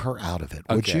 Well, leave her out of it,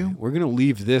 would Okay. you? We're going to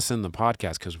leave this in the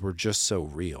podcast because we're just so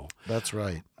real, That's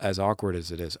right. as awkward as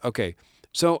it is. Okay.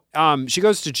 So she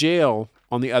goes to jail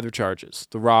on the other charges.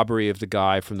 The robbery of the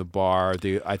guy from the bar,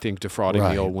 I think defrauding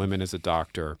Right. the old women as a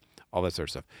doctor, all that sort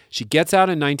of stuff. She gets out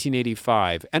in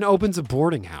 1985 and opens a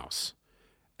boarding house.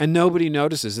 And nobody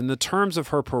notices. And the terms of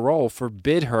her parole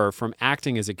forbid her from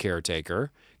acting as a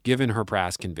caretaker, given her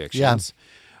past convictions.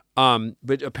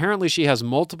 But apparently she has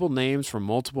multiple names from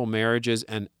multiple marriages.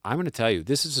 And I'm going to tell you,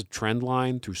 this is a trend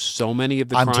line through so many of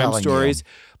the I'm crime telling stories.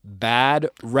 Bad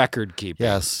record keeping.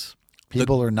 Yes.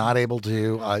 People are not able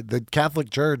to. The Catholic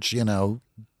Church,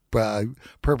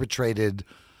 perpetrated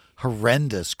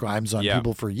horrendous crimes on Yeah.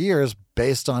 people for years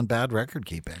based on bad record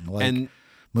keeping. Like, And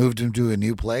moved him to a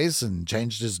new place and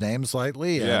changed his name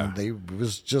slightly. Yeah. And he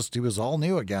was all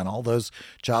new again. All those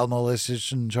child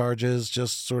molestation charges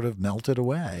just sort of melted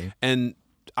away. And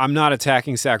I'm not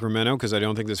attacking Sacramento because I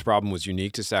don't think this problem was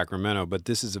unique to Sacramento, but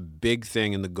this is a big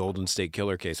thing in the Golden State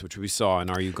Killer case, which we saw in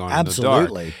Are You Gone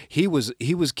Absolutely. in the Dark.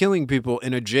 He was killing people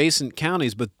in adjacent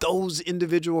counties, but those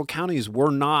individual counties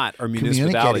were not, or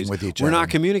municipalities, Communicating with each were other. not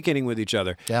communicating with each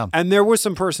other. Yeah. And there were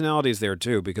some personalities there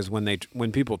too, because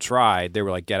when people tried, they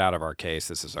were like, "Get out of our case.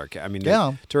 This is our case." I mean,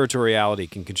 Yeah.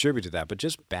 territoriality can contribute to that, but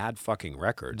just bad fucking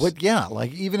records. But yeah,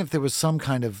 like even if there was some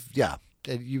kind of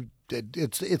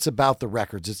it's about the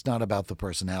records. It's not about the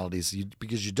personalities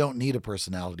because you don't need a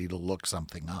personality to look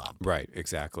something up. Right,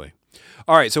 exactly.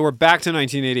 All right, so we're back to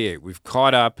 1988. We've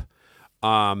caught up.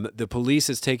 The police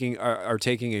are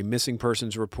taking a missing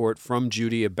persons report from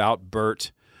Judy about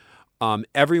Bert.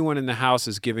 Everyone in the house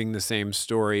is giving the same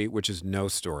story, which is no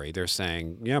story. They're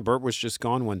saying, yeah, Bert was just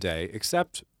gone one day,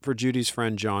 except for Judy's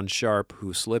friend John Sharp,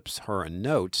 who slips her a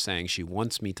note saying she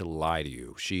wants me to lie to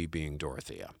you, she being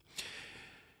Dorothea.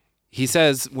 He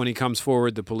says when he comes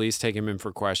forward, the police take him in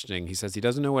for questioning. He says he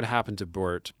doesn't know what happened to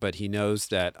Bert, but he knows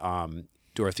that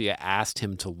Dorothea asked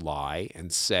him to lie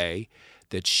and say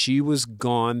that she was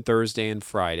gone Thursday and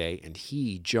Friday, and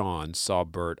he, John, saw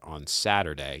Bert on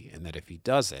Saturday, and that if he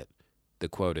does it, the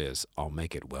quote is, "I'll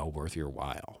make it well worth your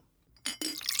while."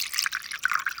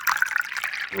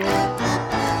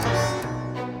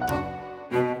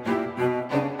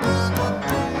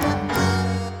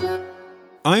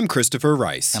 I'm Christopher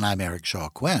Rice. And I'm Eric Shaw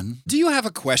Quinn. Do you have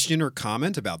a question or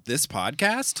comment about this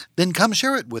podcast? Then come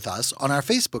share it with us on our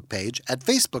Facebook page at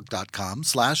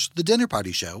facebook.com/The Dinner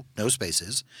Party Show, no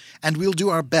spaces, and we'll do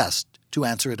our best to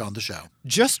answer it on the show.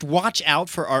 Just watch out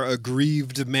for our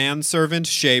aggrieved manservant,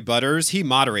 Shea Butters. He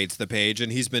moderates the page,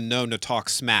 and he's been known to talk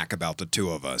smack about the two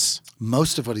of us.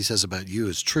 Most of what he says about you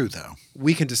is true, though.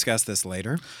 We can discuss this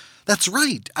later. That's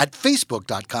right, at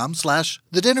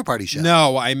facebook.com/The Dinner Party Show.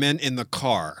 No, I meant in the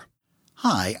car.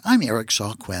 Hi, I'm Eric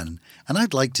Shaw Quinn, and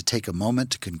I'd like to take a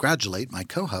moment to congratulate my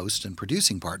co-host and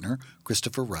producing partner,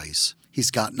 Christopher Rice.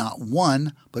 He's got not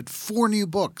one, but 4 new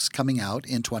books coming out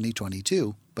in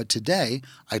 2022. But today,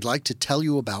 I'd like to tell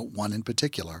you about one in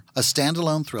particular, a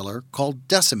standalone thriller called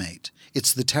Decimate.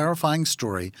 It's the terrifying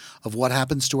story of what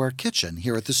happens to our kitchen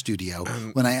here at the studio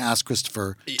when I ask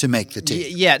Christopher to make the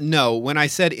tea. No. When I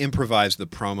said improvise the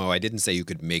promo, I didn't say you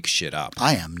could make shit up.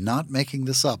 I am not making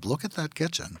this up. Look at that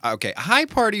kitchen. Okay. Hi,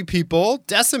 party people.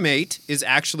 Decimate is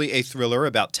actually a thriller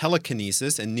about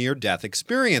telekinesis and near-death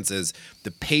experiences.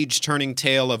 The page-turning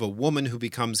tale of a woman who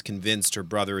becomes convinced her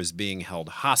brother is being held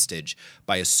hostage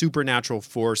by a supernatural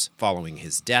force following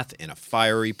his death in a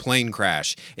fiery plane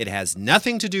crash. It has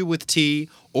nothing to do with tea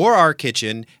or our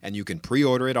kitchen, and you can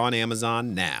pre-order it on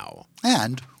Amazon now.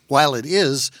 And while it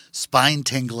is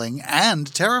spine-tingling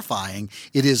and terrifying,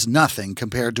 it is nothing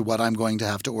compared to what I'm going to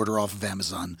have to order off of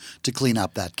Amazon to clean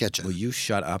up that kitchen. Will you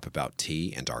shut up about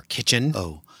tea and our kitchen?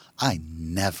 Oh, I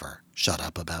never shut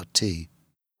up about tea.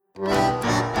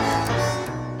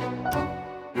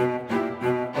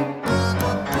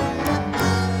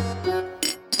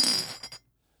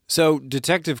 So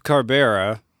Detective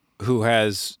Carbera, who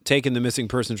has taken the missing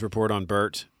persons report on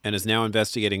Bert and is now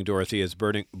investigating Dorothea's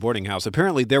boarding house.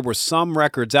 Apparently, there were some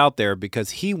records out there because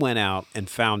he went out and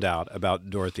found out about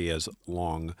Dorothea's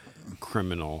long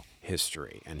criminal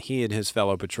history. And he and his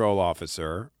fellow patrol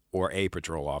officer, or a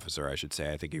patrol officer, I should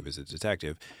say, I think he was a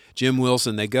detective, Jim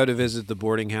Wilson, they go to visit the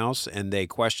boarding house and they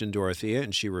question Dorothea,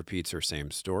 and she repeats her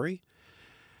same story.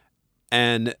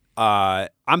 And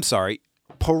I'm sorry,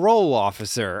 parole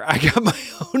officer. I got my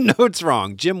own notes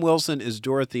wrong. Jim Wilson is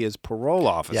Dorothea's parole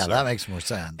officer. Yeah, that makes more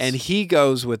sense. And he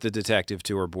goes with the detective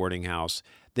to her boarding house.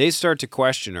 They start to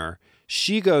question her.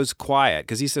 She goes quiet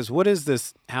because he says, "What is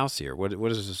this house here? What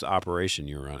is this operation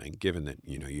you're running, given that,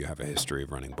 you have a history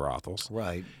of running brothels?"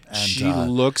 Right. And she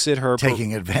looks at her...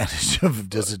 taking advantage of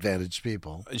disadvantaged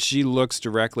people. She looks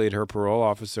directly at her parole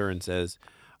officer and says,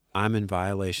 "I'm in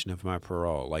violation of my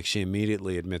parole." Like, she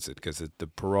immediately admits it because the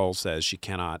parole says she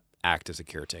cannot act as a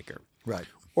caretaker. Right.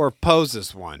 Or pose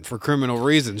as one for criminal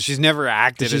reasons. She's never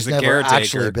acted as a caretaker.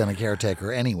 She's never actually been a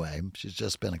caretaker anyway. She's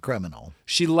just been a criminal.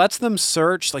 She lets them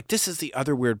search. Like, this is the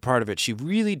other weird part of it. She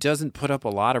really doesn't put up a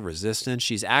lot of resistance.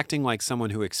 She's acting like someone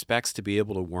who expects to be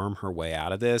able to worm her way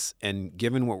out of this. And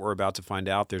given what we're about to find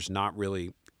out, there's not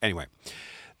really... Anyway,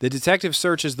 the detective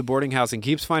searches the boarding house and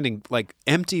keeps finding, like,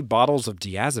 empty bottles of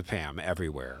diazepam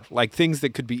everywhere. Like, things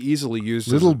that could be easily used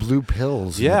Little blue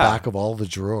pills in the back of all the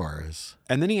drawers.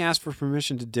 And then he asked for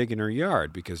permission to dig in her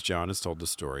yard because John has told the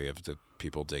story of the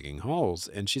people digging holes.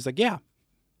 And she's like, yeah.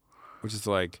 Which is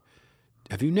like,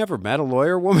 have you never met a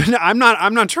lawyer, woman? I'm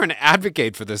not trying to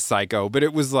advocate for this psycho, but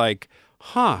it was like,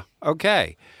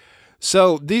 okay.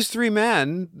 So these 3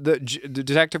 men, the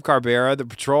Detective Carbera,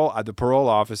 the parole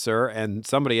officer, and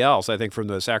somebody else, I think from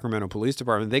the Sacramento Police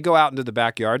Department, they go out into the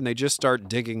backyard and they just start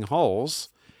digging holes.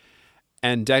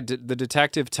 And the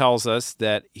detective tells us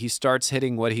that he starts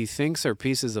hitting what he thinks are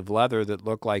pieces of leather that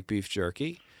look like beef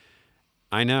jerky.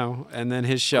 I know. And then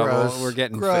his shovel, we're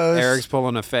getting, Eric's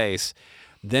pulling a face.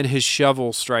 Then his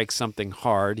shovel strikes something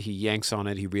hard. He yanks on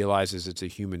it. He realizes it's a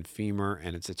human femur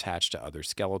and it's attached to other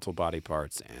skeletal body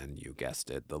parts. And you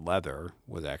guessed it, the leather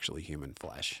was actually human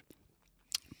flesh.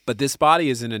 But this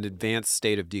body is in an advanced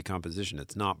state of decomposition.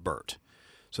 It's not Bert.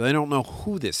 So they don't know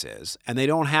who this is, and they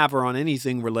don't have her on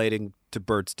anything relating to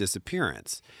Bert's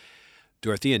disappearance.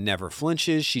 Dorothea never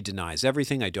flinches. She denies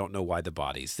everything. I don't know why the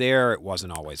body's there. It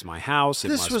wasn't always my house.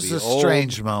 This was a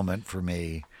strange moment for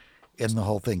me in the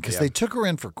whole thing because they took her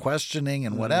in for questioning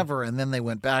and whatever, and then they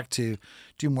went back to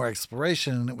do more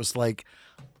exploration, and it was like,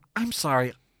 I'm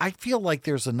sorry, I feel like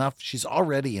there's enough. She's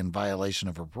already in violation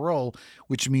of her parole,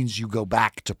 which means you go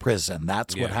back to prison.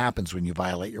 That's what happens when you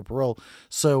violate your parole.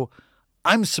 So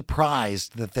I'm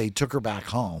surprised that they took her back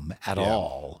home at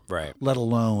all, right? Let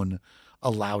alone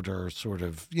allowed her sort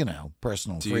of,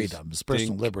 personal freedoms,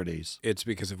 personal liberties. It's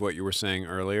because of what you were saying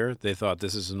earlier. They thought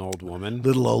this is an old woman.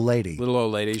 Little old lady.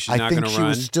 She's not going to run. I think she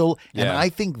was still, and I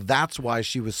think that's why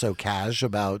she was so cash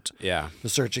about the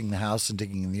searching the house and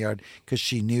digging in the yard, because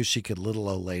she knew she could little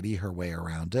old lady her way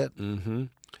around it. Mm-hmm.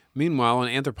 Meanwhile, an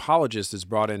anthropologist is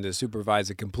brought in to supervise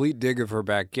a complete dig of her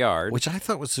backyard. Which I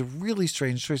thought was a really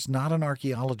strange choice. Not an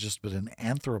archaeologist, but an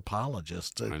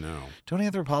anthropologist. I know. Don't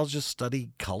anthropologists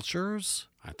study cultures?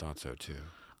 I thought so, too.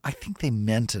 I think they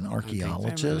meant an I think they meant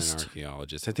archaeologist. an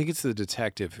archaeologist. I think it's the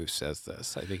detective who says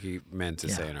this. I think he meant to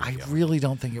say an I archaeologist. really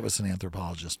don't think it was an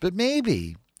anthropologist, but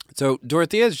maybe. So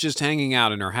Dorothea's just hanging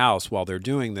out in her house while they're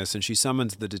doing this, and she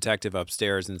summons the detective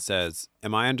upstairs and says,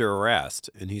 "Am I under arrest?"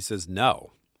 And he says,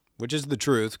 "No," which is the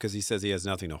truth because he says he has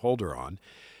nothing to hold her on.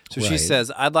 So she Right.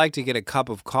 says, "I'd like to get a cup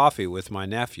of coffee with my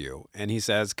nephew." And he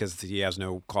says, because he has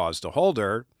no cause to hold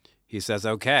her, he says,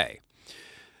 "Okay."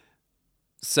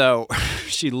 So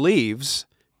she leaves,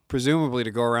 presumably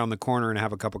to go around the corner and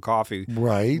have a cup of coffee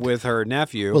Right. with her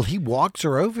nephew. Well, he walks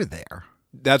her over there.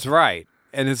 That's right.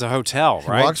 And it's a hotel, He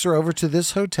right? walks her over to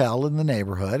this hotel in the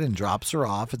neighborhood and drops her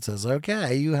off and says,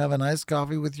 "Okay, you have a nice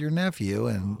coffee with your nephew,"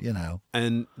 and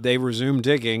And they resume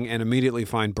digging and immediately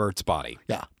find Bert's body.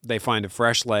 yeah. They find a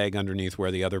fresh leg underneath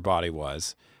where the other body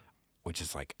was, which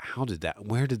is like, how did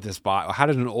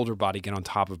an older body get on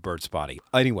top of Bert's body?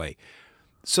 Anyway,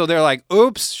 so they're like,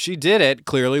 oops, she did it.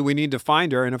 Clearly, we need to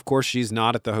find her. And of course, she's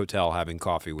not at the hotel having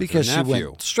coffee with Because her she nephew.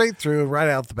 went straight through, right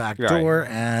out the back Right. door,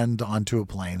 and onto a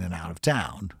plane and out of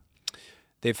town.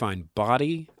 They find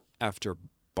body after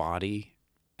body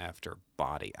after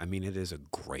body. I mean, it is a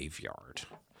graveyard.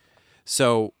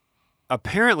 So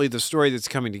apparently the story that's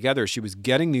coming together, she was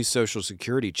getting these Social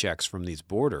Security checks from these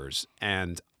boarders,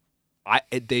 and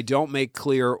they don't make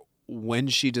clear when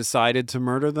she decided to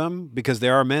murder them because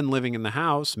there are men living in the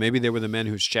house. Maybe they were the men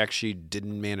whose checks she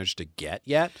didn't manage to get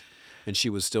yet, and she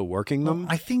was still working them.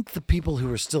 I think the people who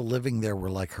were still living there were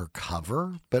like her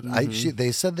cover, but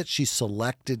they said that she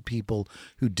selected people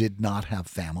who did not have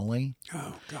family.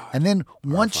 Oh, God. And then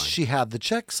once she had the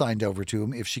check signed over to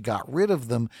him, if she got rid of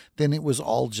them, then it was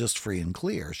all just free and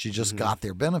clear. She just got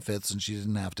their benefits and she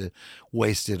didn't have to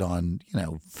waste it on,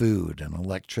 food and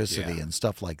electricity Yeah. and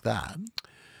stuff like that.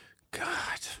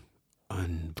 God,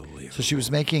 unbelievable. So she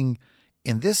was making,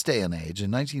 in this day and age,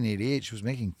 in 1988, she was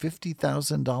making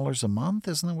 $50,000 a month.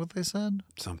 Isn't that what they said?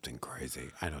 Something crazy.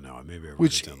 I don't know. Maybe I wrote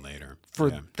Which, it down later. For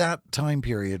Yeah. that time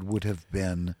period would have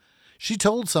been, she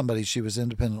told somebody she was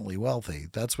independently wealthy.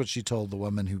 That's what she told the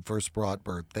woman who first brought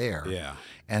Bert there. Yeah.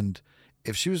 And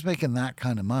if she was making that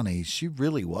kind of money, she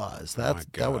really was. That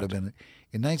would have been,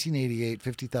 in 1988,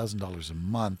 $50,000 a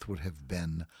month would have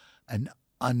been an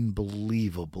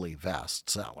unbelievably vast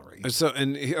salary. So,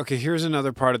 okay, here's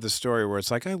another part of the story where it's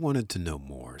like, I wanted to know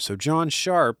more. So John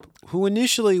Sharp, who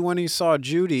initially, when he saw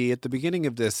Judy at the beginning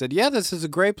of this, said, yeah, this is a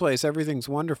great place. Everything's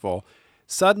wonderful.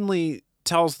 Suddenly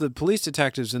tells the police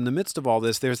detectives in the midst of all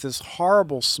this, there's this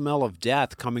horrible smell of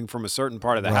death coming from a certain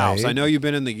part of the house. I know you've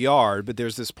been in the yard, but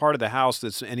there's this part of the house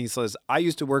and he says, I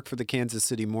used to work for the Kansas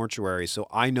City mortuary, so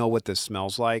I know what this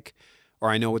smells like, or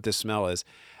I know what this smell is.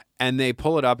 And they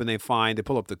pull it up and they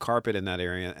pull up the carpet in that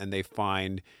area and they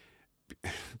find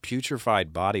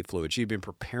putrefied body fluid. She'd been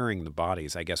preparing the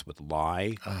bodies, I guess, with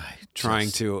lye,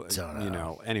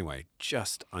 anyway,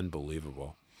 just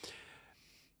unbelievable.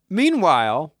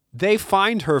 Meanwhile, they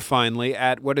find her finally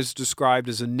at what is described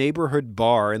as a neighborhood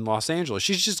bar in Los Angeles.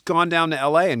 She's just gone down to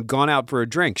L.A. and gone out for a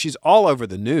drink. She's all over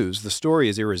the news. The story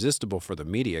is irresistible for the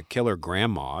media. Killer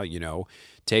grandma,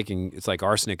 it's like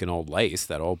arsenic and old lace,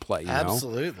 that old play,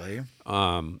 Absolutely.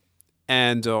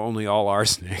 And only all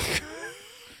arsenic.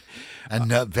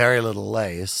 And very little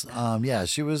lace.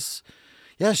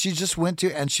 She just went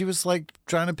to, and she was like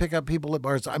trying to pick up people at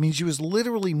bars. I mean, she was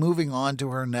literally moving on to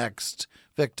her next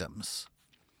victims.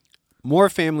 More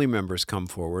family members come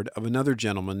forward of another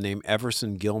gentleman named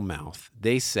Everson Gilmouth.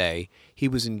 They say he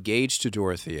was engaged to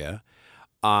Dorothea,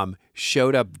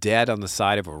 showed up dead on the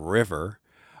side of a river.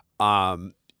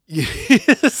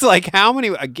 It's like, how many,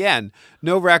 again,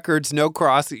 no records, no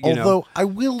cross, Although I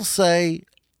will say,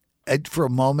 for a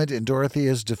moment, in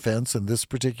Dorothea's defense in this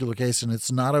particular case, and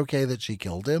it's not okay that she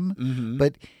killed him,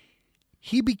 but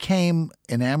he became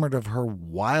enamored of her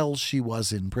while she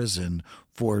was in prison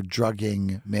for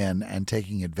drugging men and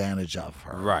taking advantage of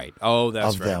her. Right. Oh,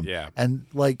 that's right. Them. Yeah. And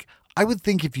I would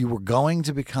think if you were going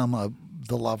to become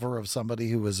the lover of somebody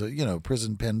who was a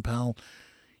prison pen pal,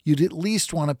 you'd at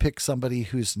least want to pick somebody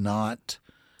who's not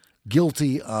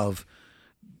guilty of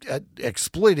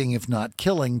exploiting, if not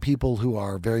killing, people who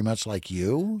are very much like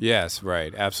you. Yes,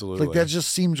 right. Absolutely. That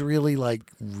just seems really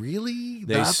really?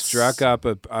 They struck up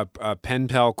a pen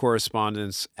pal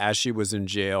correspondence as she was in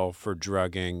jail for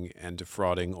drugging and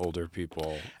defrauding older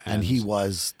people. And he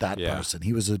was that person.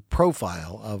 He was a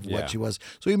profile of what Yeah. she was.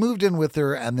 So he moved in with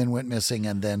her and then went missing,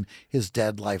 and then his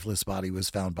dead, lifeless body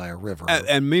was found by a river.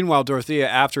 And meanwhile, Dorothea,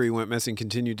 after he went missing,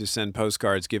 continued to send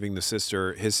postcards giving his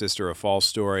sister a false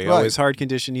story. Right. Oh, his heart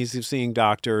condition, he's seeing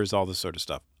doctors, all this sort of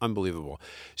stuff. Unbelievable.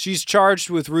 She's charged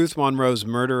with Ruth Monroe's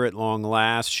murder at long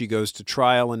last. She goes to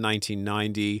trial in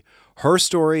 1990. Her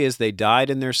story is they died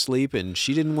in their sleep, and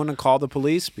she didn't want to call the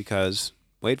police because,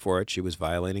 wait for it, she was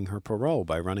violating her parole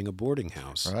by running a boarding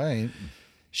house. Right.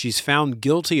 She's found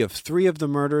guilty of 3 of the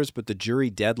murders, but the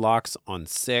jury deadlocks on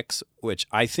 6, which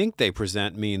I think they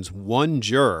present means one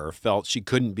juror felt she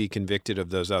couldn't be convicted of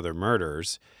those other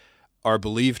murders or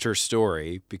believed her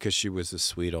story because she was a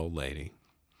sweet old lady.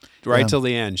 Right till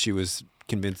the end, she was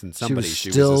convincing somebody she she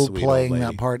was was still a sweet playing old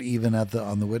lady. that part even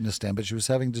on the witness stand, but she was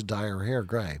having to dye her hair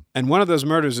gray. And one of those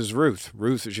murders is Ruth.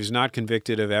 Ruth, she's not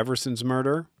convicted of Everson's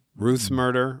murder, Ruth's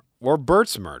murder, or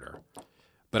Bert's murder.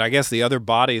 But I guess the other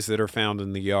bodies that are found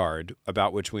in the yard,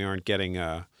 about which we aren't getting,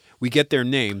 we get their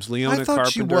names. Leona I thought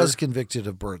Carpenter. she was convicted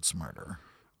of Bert's murder.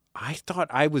 I thought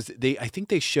I think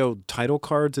they showed title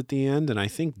cards at the end, and I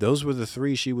think those were the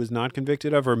 3 she was not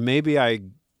convicted of, or maybe I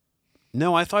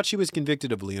thought she was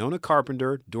convicted of Leona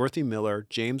Carpenter, Dorothy Miller,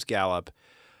 James Gallup,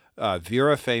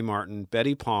 Vera Faye Martin,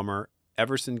 Betty Palmer,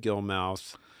 Everson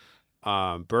Gilmouth,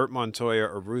 Bert Montoya,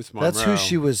 or Ruth Monroe. That's who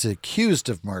she was accused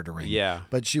of murdering. Yeah.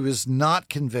 But she was not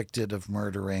convicted of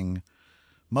murdering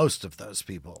most of those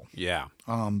people. Yeah.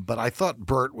 But I thought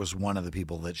Bert was one of the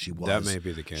people that she was. That may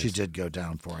be the case. She did go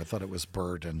down for. I thought it was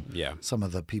Bert and Yeah. some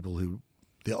of the people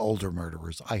the older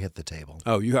murderers. I hit the table.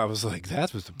 Oh, I was like,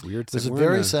 that was a weird It was thing. a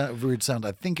very weird sound.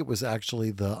 I think it was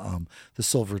actually the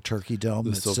Silver Turkey Dome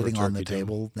that's Silver sitting on the Turkey Dome.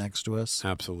 table next to us.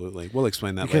 Absolutely. We'll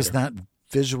explain that Because later. that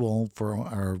visual for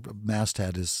our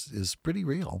masthead is pretty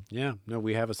real. Yeah, no,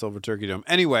 we have a Silver Turkey Dome.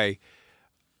 Anyway,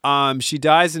 she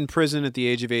dies in prison at the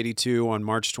age of 82 on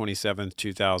March 27th,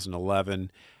 2011.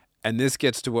 And this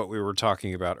gets to what we were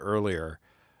talking about earlier.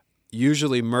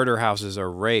 Usually murder houses are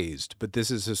raised, but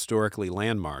this is historically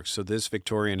landmarked. So this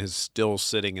Victorian is still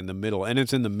sitting in the middle, and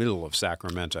it's in the middle of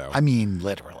Sacramento. I mean,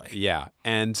 literally. Yeah,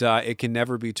 and it can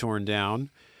never be torn down.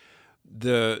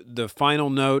 The final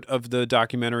note of the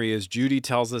documentary is Judy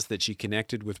tells us that she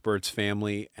connected with Bert's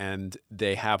family, and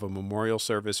they have a memorial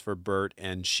service for Bert,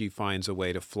 and she finds a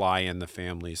way to fly in the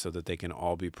family so that they can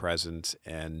all be present,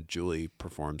 and Julie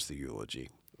performs the eulogy,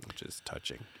 which is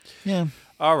touching. Yeah.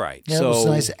 All right. Yeah, so it was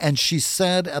nice. And she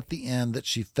said at the end that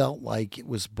she felt like it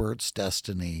was Bert's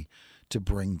destiny to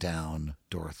bring down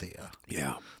Dorothea.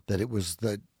 yeah. That it was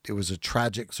a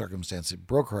tragic circumstance. It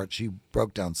broke her heart. She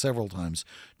broke down several times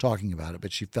talking about it,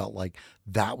 but she felt like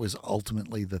that was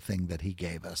ultimately the thing that he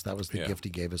gave us. That was the gift he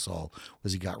gave us all,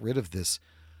 was he got rid of this,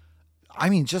 I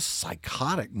mean, just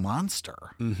psychotic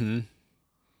monster. Mm-hmm.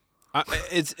 I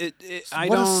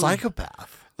What don't, a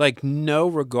psychopath. like, no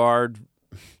regard.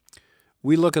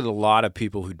 We look at a lot of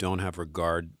people who don't have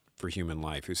regard for human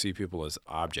life, who see people as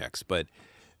objects, but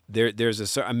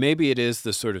there's maybe it is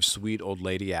the sort of sweet old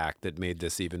lady act that made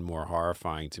this even more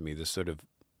horrifying to me, this sort of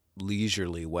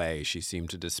leisurely way she seemed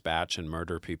to dispatch and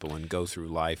murder people and go through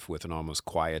life with an almost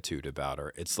quietude about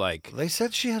her. It's like, They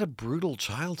said she had a brutal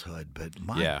childhood, but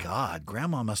my God,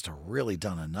 Grandma must have really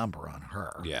done a number on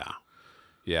her. yeah.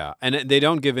 And they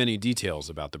don't give any details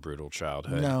about the brutal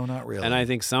childhood. No, not really. And I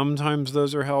think sometimes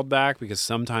those are held back because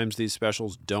sometimes these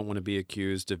specials don't want to be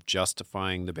accused of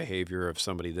justifying the behavior of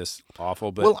somebody this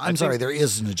awful. But Well, I I'm sorry, think- there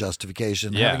isn't a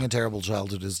justification. Yeah. Having a terrible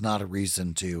childhood is not a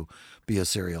reason to be a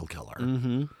serial killer.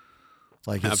 Mm-hmm.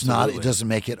 Like, it's not, it Absolutely. doesn't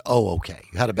make it, oh, okay,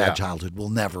 you had a bad Yeah. childhood. Well,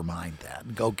 never mind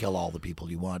that. Go kill all the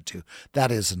people you want to.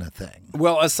 That isn't a thing.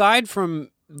 Well, aside from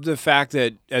the fact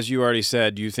that, as you already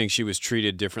said, you think she was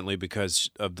treated differently because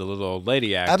of the little old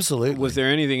lady act. Absolutely. Was there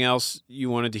anything else you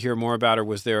wanted to hear more about, or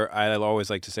was there, I always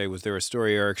like to say, was there a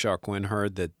story Eric Shaw Quinn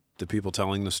heard that the people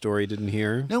telling the story didn't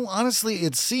hear? No, honestly,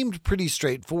 it seemed pretty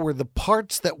straightforward. The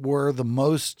parts that were the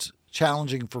most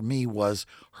challenging for me was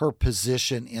her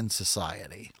position in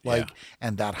society,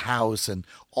 and that house and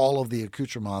all of the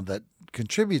accoutrement that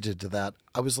contributed to that.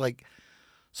 I was like,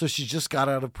 so she just got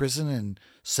out of prison and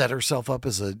set herself up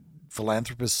as a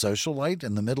philanthropist socialite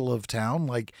in the middle of town.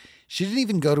 Like, she didn't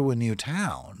even go to a new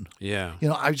town. Yeah. You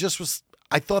know,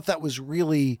 I thought that was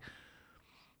really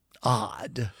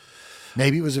odd.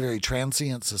 Maybe it was a very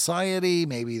transient society.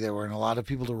 Maybe there weren't a lot of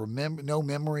people to no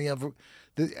memory of her.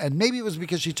 And maybe it was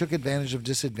because she took advantage of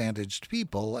disadvantaged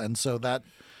people. And so that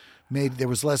made there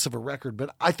was less of a record.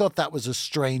 But I thought that was a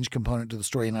strange component to the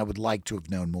story, and I would like to have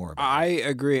known more about I it.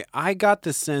 agree. I got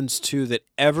the sense, too, that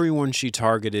everyone she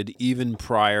targeted, even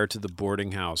prior to the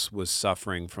boarding house, was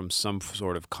suffering from some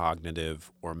sort of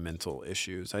cognitive or mental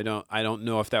issues. I don't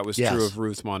know if that was Yes. true of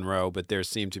Ruth Monroe, but there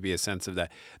seemed to be a sense of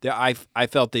that. I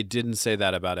felt they didn't say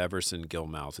that about Everson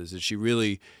Gilmouth, is that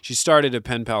she started a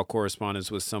pen pal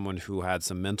correspondence with someone who had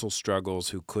some mental struggles,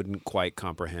 who couldn't quite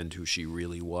comprehend who she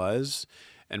really was.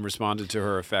 and responded to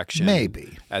her affection.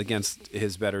 Maybe. Against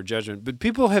his better judgment. But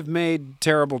people have made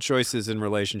terrible choices in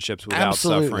relationships without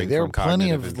Absolutely. suffering There are from plenty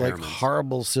cognitive of like impairments.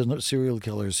 horrible serial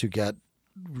killers who get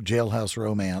jailhouse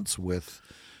romance with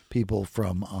people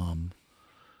from,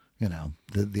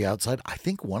 the outside. I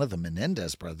think one of the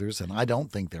Menendez brothers, and I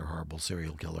don't think they're horrible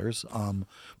serial killers,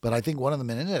 but I think one of the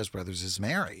Menendez brothers is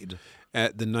married.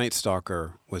 The Night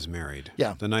Stalker was married.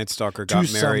 Yeah. The Night Stalker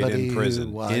got married somebody in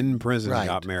prison. who, In prison, right.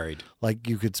 got married. Like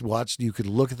you could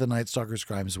look at the Night Stalker's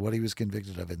crimes, what he was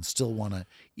convicted of, and still want to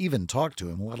even talk to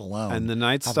him, let alone. And the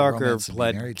Night have a Stalker romance and be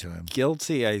pled married to him.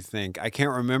 guilty, I think. I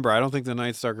can't remember. I don't think the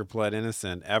Night Stalker pled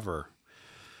innocent ever.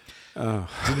 Didn't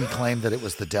he claim that it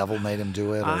was the devil made him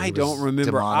do it? Or I it was don't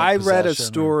remember. demonic I read a possession or-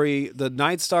 story. The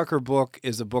Night Stalker book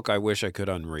is a book I wish I could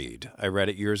unread. I read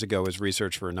it years ago as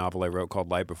research for a novel I wrote called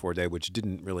Light Before Day, which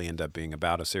didn't really end up being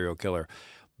about a serial killer.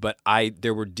 But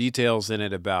there were details in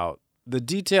it about the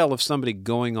detail of somebody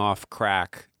going off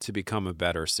crack to become a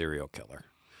better serial killer.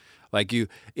 Like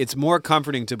it's more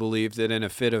comforting to believe that in a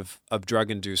fit of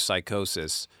drug-induced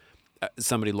psychosis,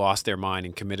 somebody lost their mind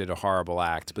and committed a horrible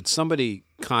act, but somebody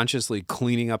consciously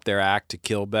cleaning up their act to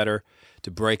kill better,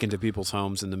 to break into people's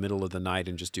homes in the middle of the night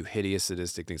and just do hideous,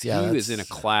 sadistic things. Yeah, He was in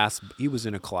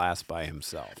a class by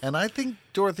himself. And I think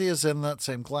Dorothy is in that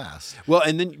same class. Well,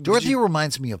 and then Dorothy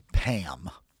reminds me of Pam.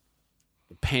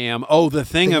 Pam. Oh, the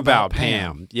thing about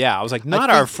Pam. Yeah, I was like, not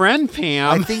our friend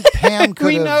Pam. I think Pam could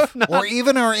We have, know not. or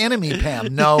even our enemy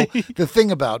Pam. No, the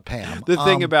thing about Pam. The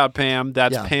thing about Pam,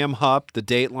 that's yeah. Pam Hupp, the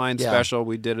Dateline Yeah. special.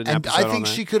 We did an and episode I think on that.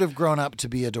 she could have grown up to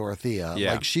be a Dorothea.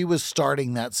 Yeah. Like she was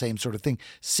starting that same sort of thing,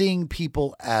 seeing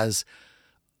people as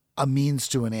a means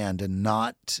to an end and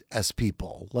not as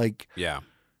people. Like Yeah.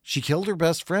 she killed her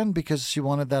best friend because she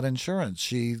wanted that insurance.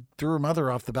 She threw her mother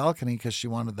off the balcony because she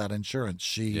wanted that insurance.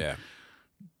 She Yeah.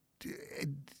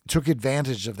 took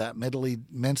advantage of that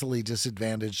mentally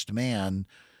disadvantaged man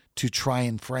to try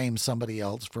and frame somebody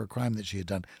else for a crime that she had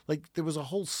done. Like there was a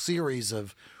whole series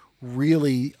of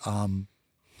really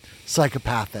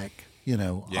psychopathic,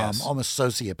 Yes. almost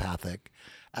sociopathic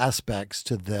aspects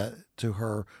to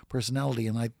her personality,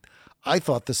 and I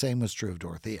thought the same was true of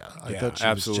Dorothea. I Yeah, thought she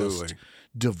was absolutely. just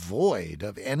devoid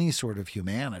of any sort of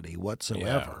humanity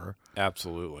whatsoever. Yeah,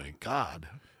 absolutely. God.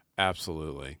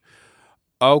 Absolutely.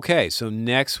 Okay, so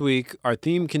next week our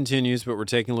theme continues, but we're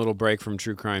taking a little break from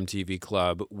True Crime TV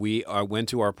Club. We went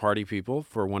to our party people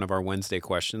for one of our Wednesday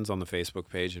questions on the Facebook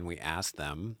page, and we asked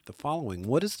them the following: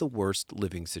 what is the worst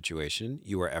living situation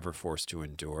you were ever forced to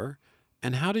endure,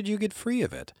 and how did you get free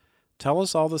of it? Tell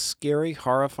us all the scary,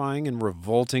 horrifying, and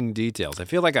revolting details. I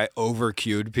feel like I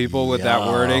over-cued people with that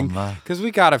wording because we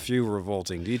got a few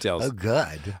revolting details. Oh,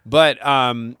 good. But,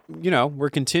 we're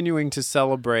continuing to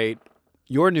celebrate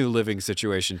your new living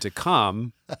situation to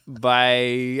come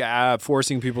by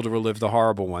forcing people to relive the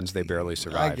horrible ones they barely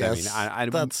survived. I guess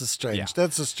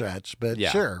that's a stretch, but Yeah.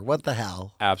 sure. What the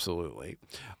hell? Absolutely.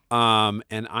 And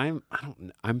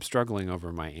I'm struggling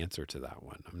over my answer to that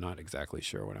one. I'm not exactly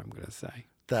sure what I'm going to say.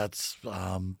 That's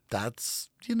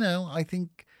I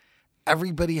think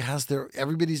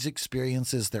everybody's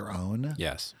experience is their own.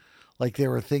 Yes. Like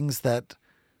there are things that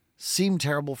seem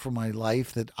terrible for my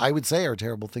life that I would say are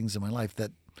terrible things in my life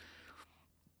that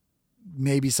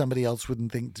maybe somebody else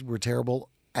wouldn't think were terrible.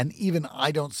 And even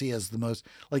I don't see as the most,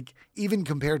 like, even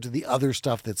compared to the other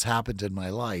stuff that's happened in my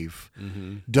life,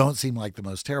 don't seem like the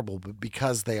most terrible. But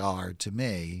because they are to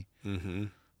me,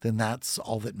 then that's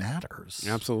all that matters.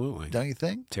 Absolutely. Don't you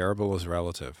think? Terrible is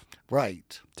relative.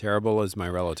 Right. Terrible is my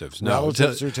relatives. No,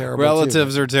 Relatives are terrible,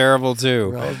 Relatives too. are terrible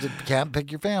too. Relative, can't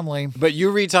pick your family. But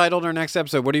you retitled our next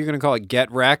episode. What are you going to call it?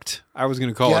 Get Wrecked? I was going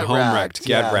to call it Home Wrecked.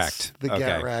 Get yes, Wrecked. The Okay.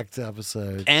 Get Wrecked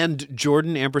episode. And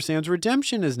Jordan Ampersand's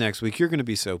Redemption is next week. You're going to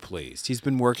be so pleased. He's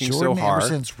been working Jordan so hard.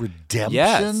 Ampersand's Redemption?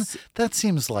 Yes. That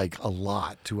seems like a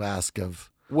lot to ask of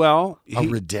Well, a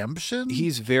redemption?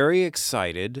 he's very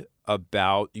excited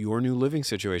about your new living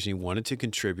situation. He wanted to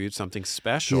contribute something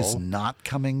special. He is not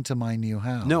coming to my new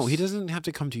house. No, he doesn't have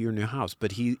to come to your new house,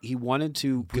 but he wanted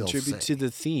to We'll contribute see. to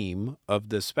the theme of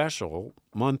the special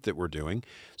month that we're doing.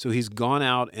 So he's gone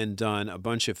out and done a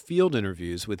bunch of field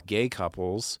interviews with gay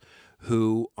couples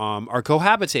who are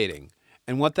cohabitating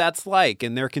and what that's like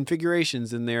and their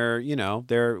configurations and their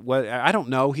what I don't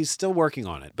know. He's still working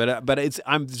on it, but it's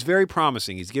very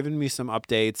promising. He's given me some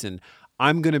updates, and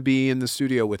I'm going to be in the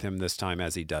studio with him this time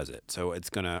as he does it. So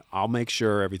I'll make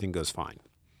sure everything goes fine.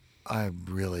 I'm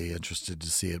really interested to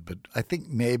see it, but I think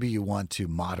maybe you want to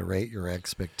moderate your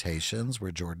expectations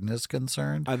where Jordan is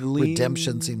concerned.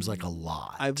 Redemption seems like a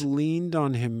lot. I've leaned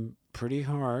on him pretty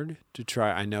hard to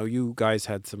try. I know you guys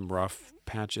had some rough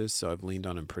patches, so I've leaned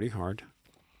on him pretty hard.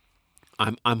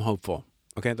 I'm hopeful.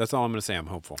 Okay, that's all I'm going to say. I'm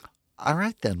hopeful. All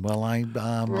right, then. Well,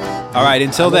 All right,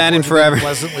 until then and forever.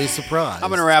 Pleasantly surprised. I'm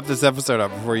going to wrap this episode up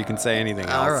before you can say anything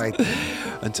else. All right.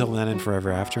 Until then and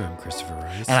forever after, I'm Christopher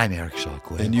Rice. And I'm Eric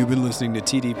Shockwave. And you've been listening to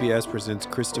TDPS Presents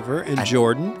Christopher and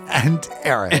Jordan. And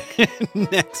Eric.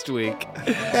 Next week.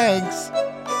 Thanks.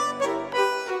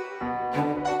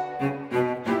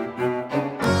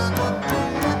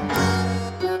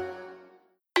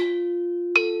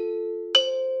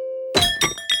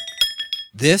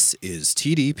 This is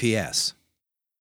TDPS.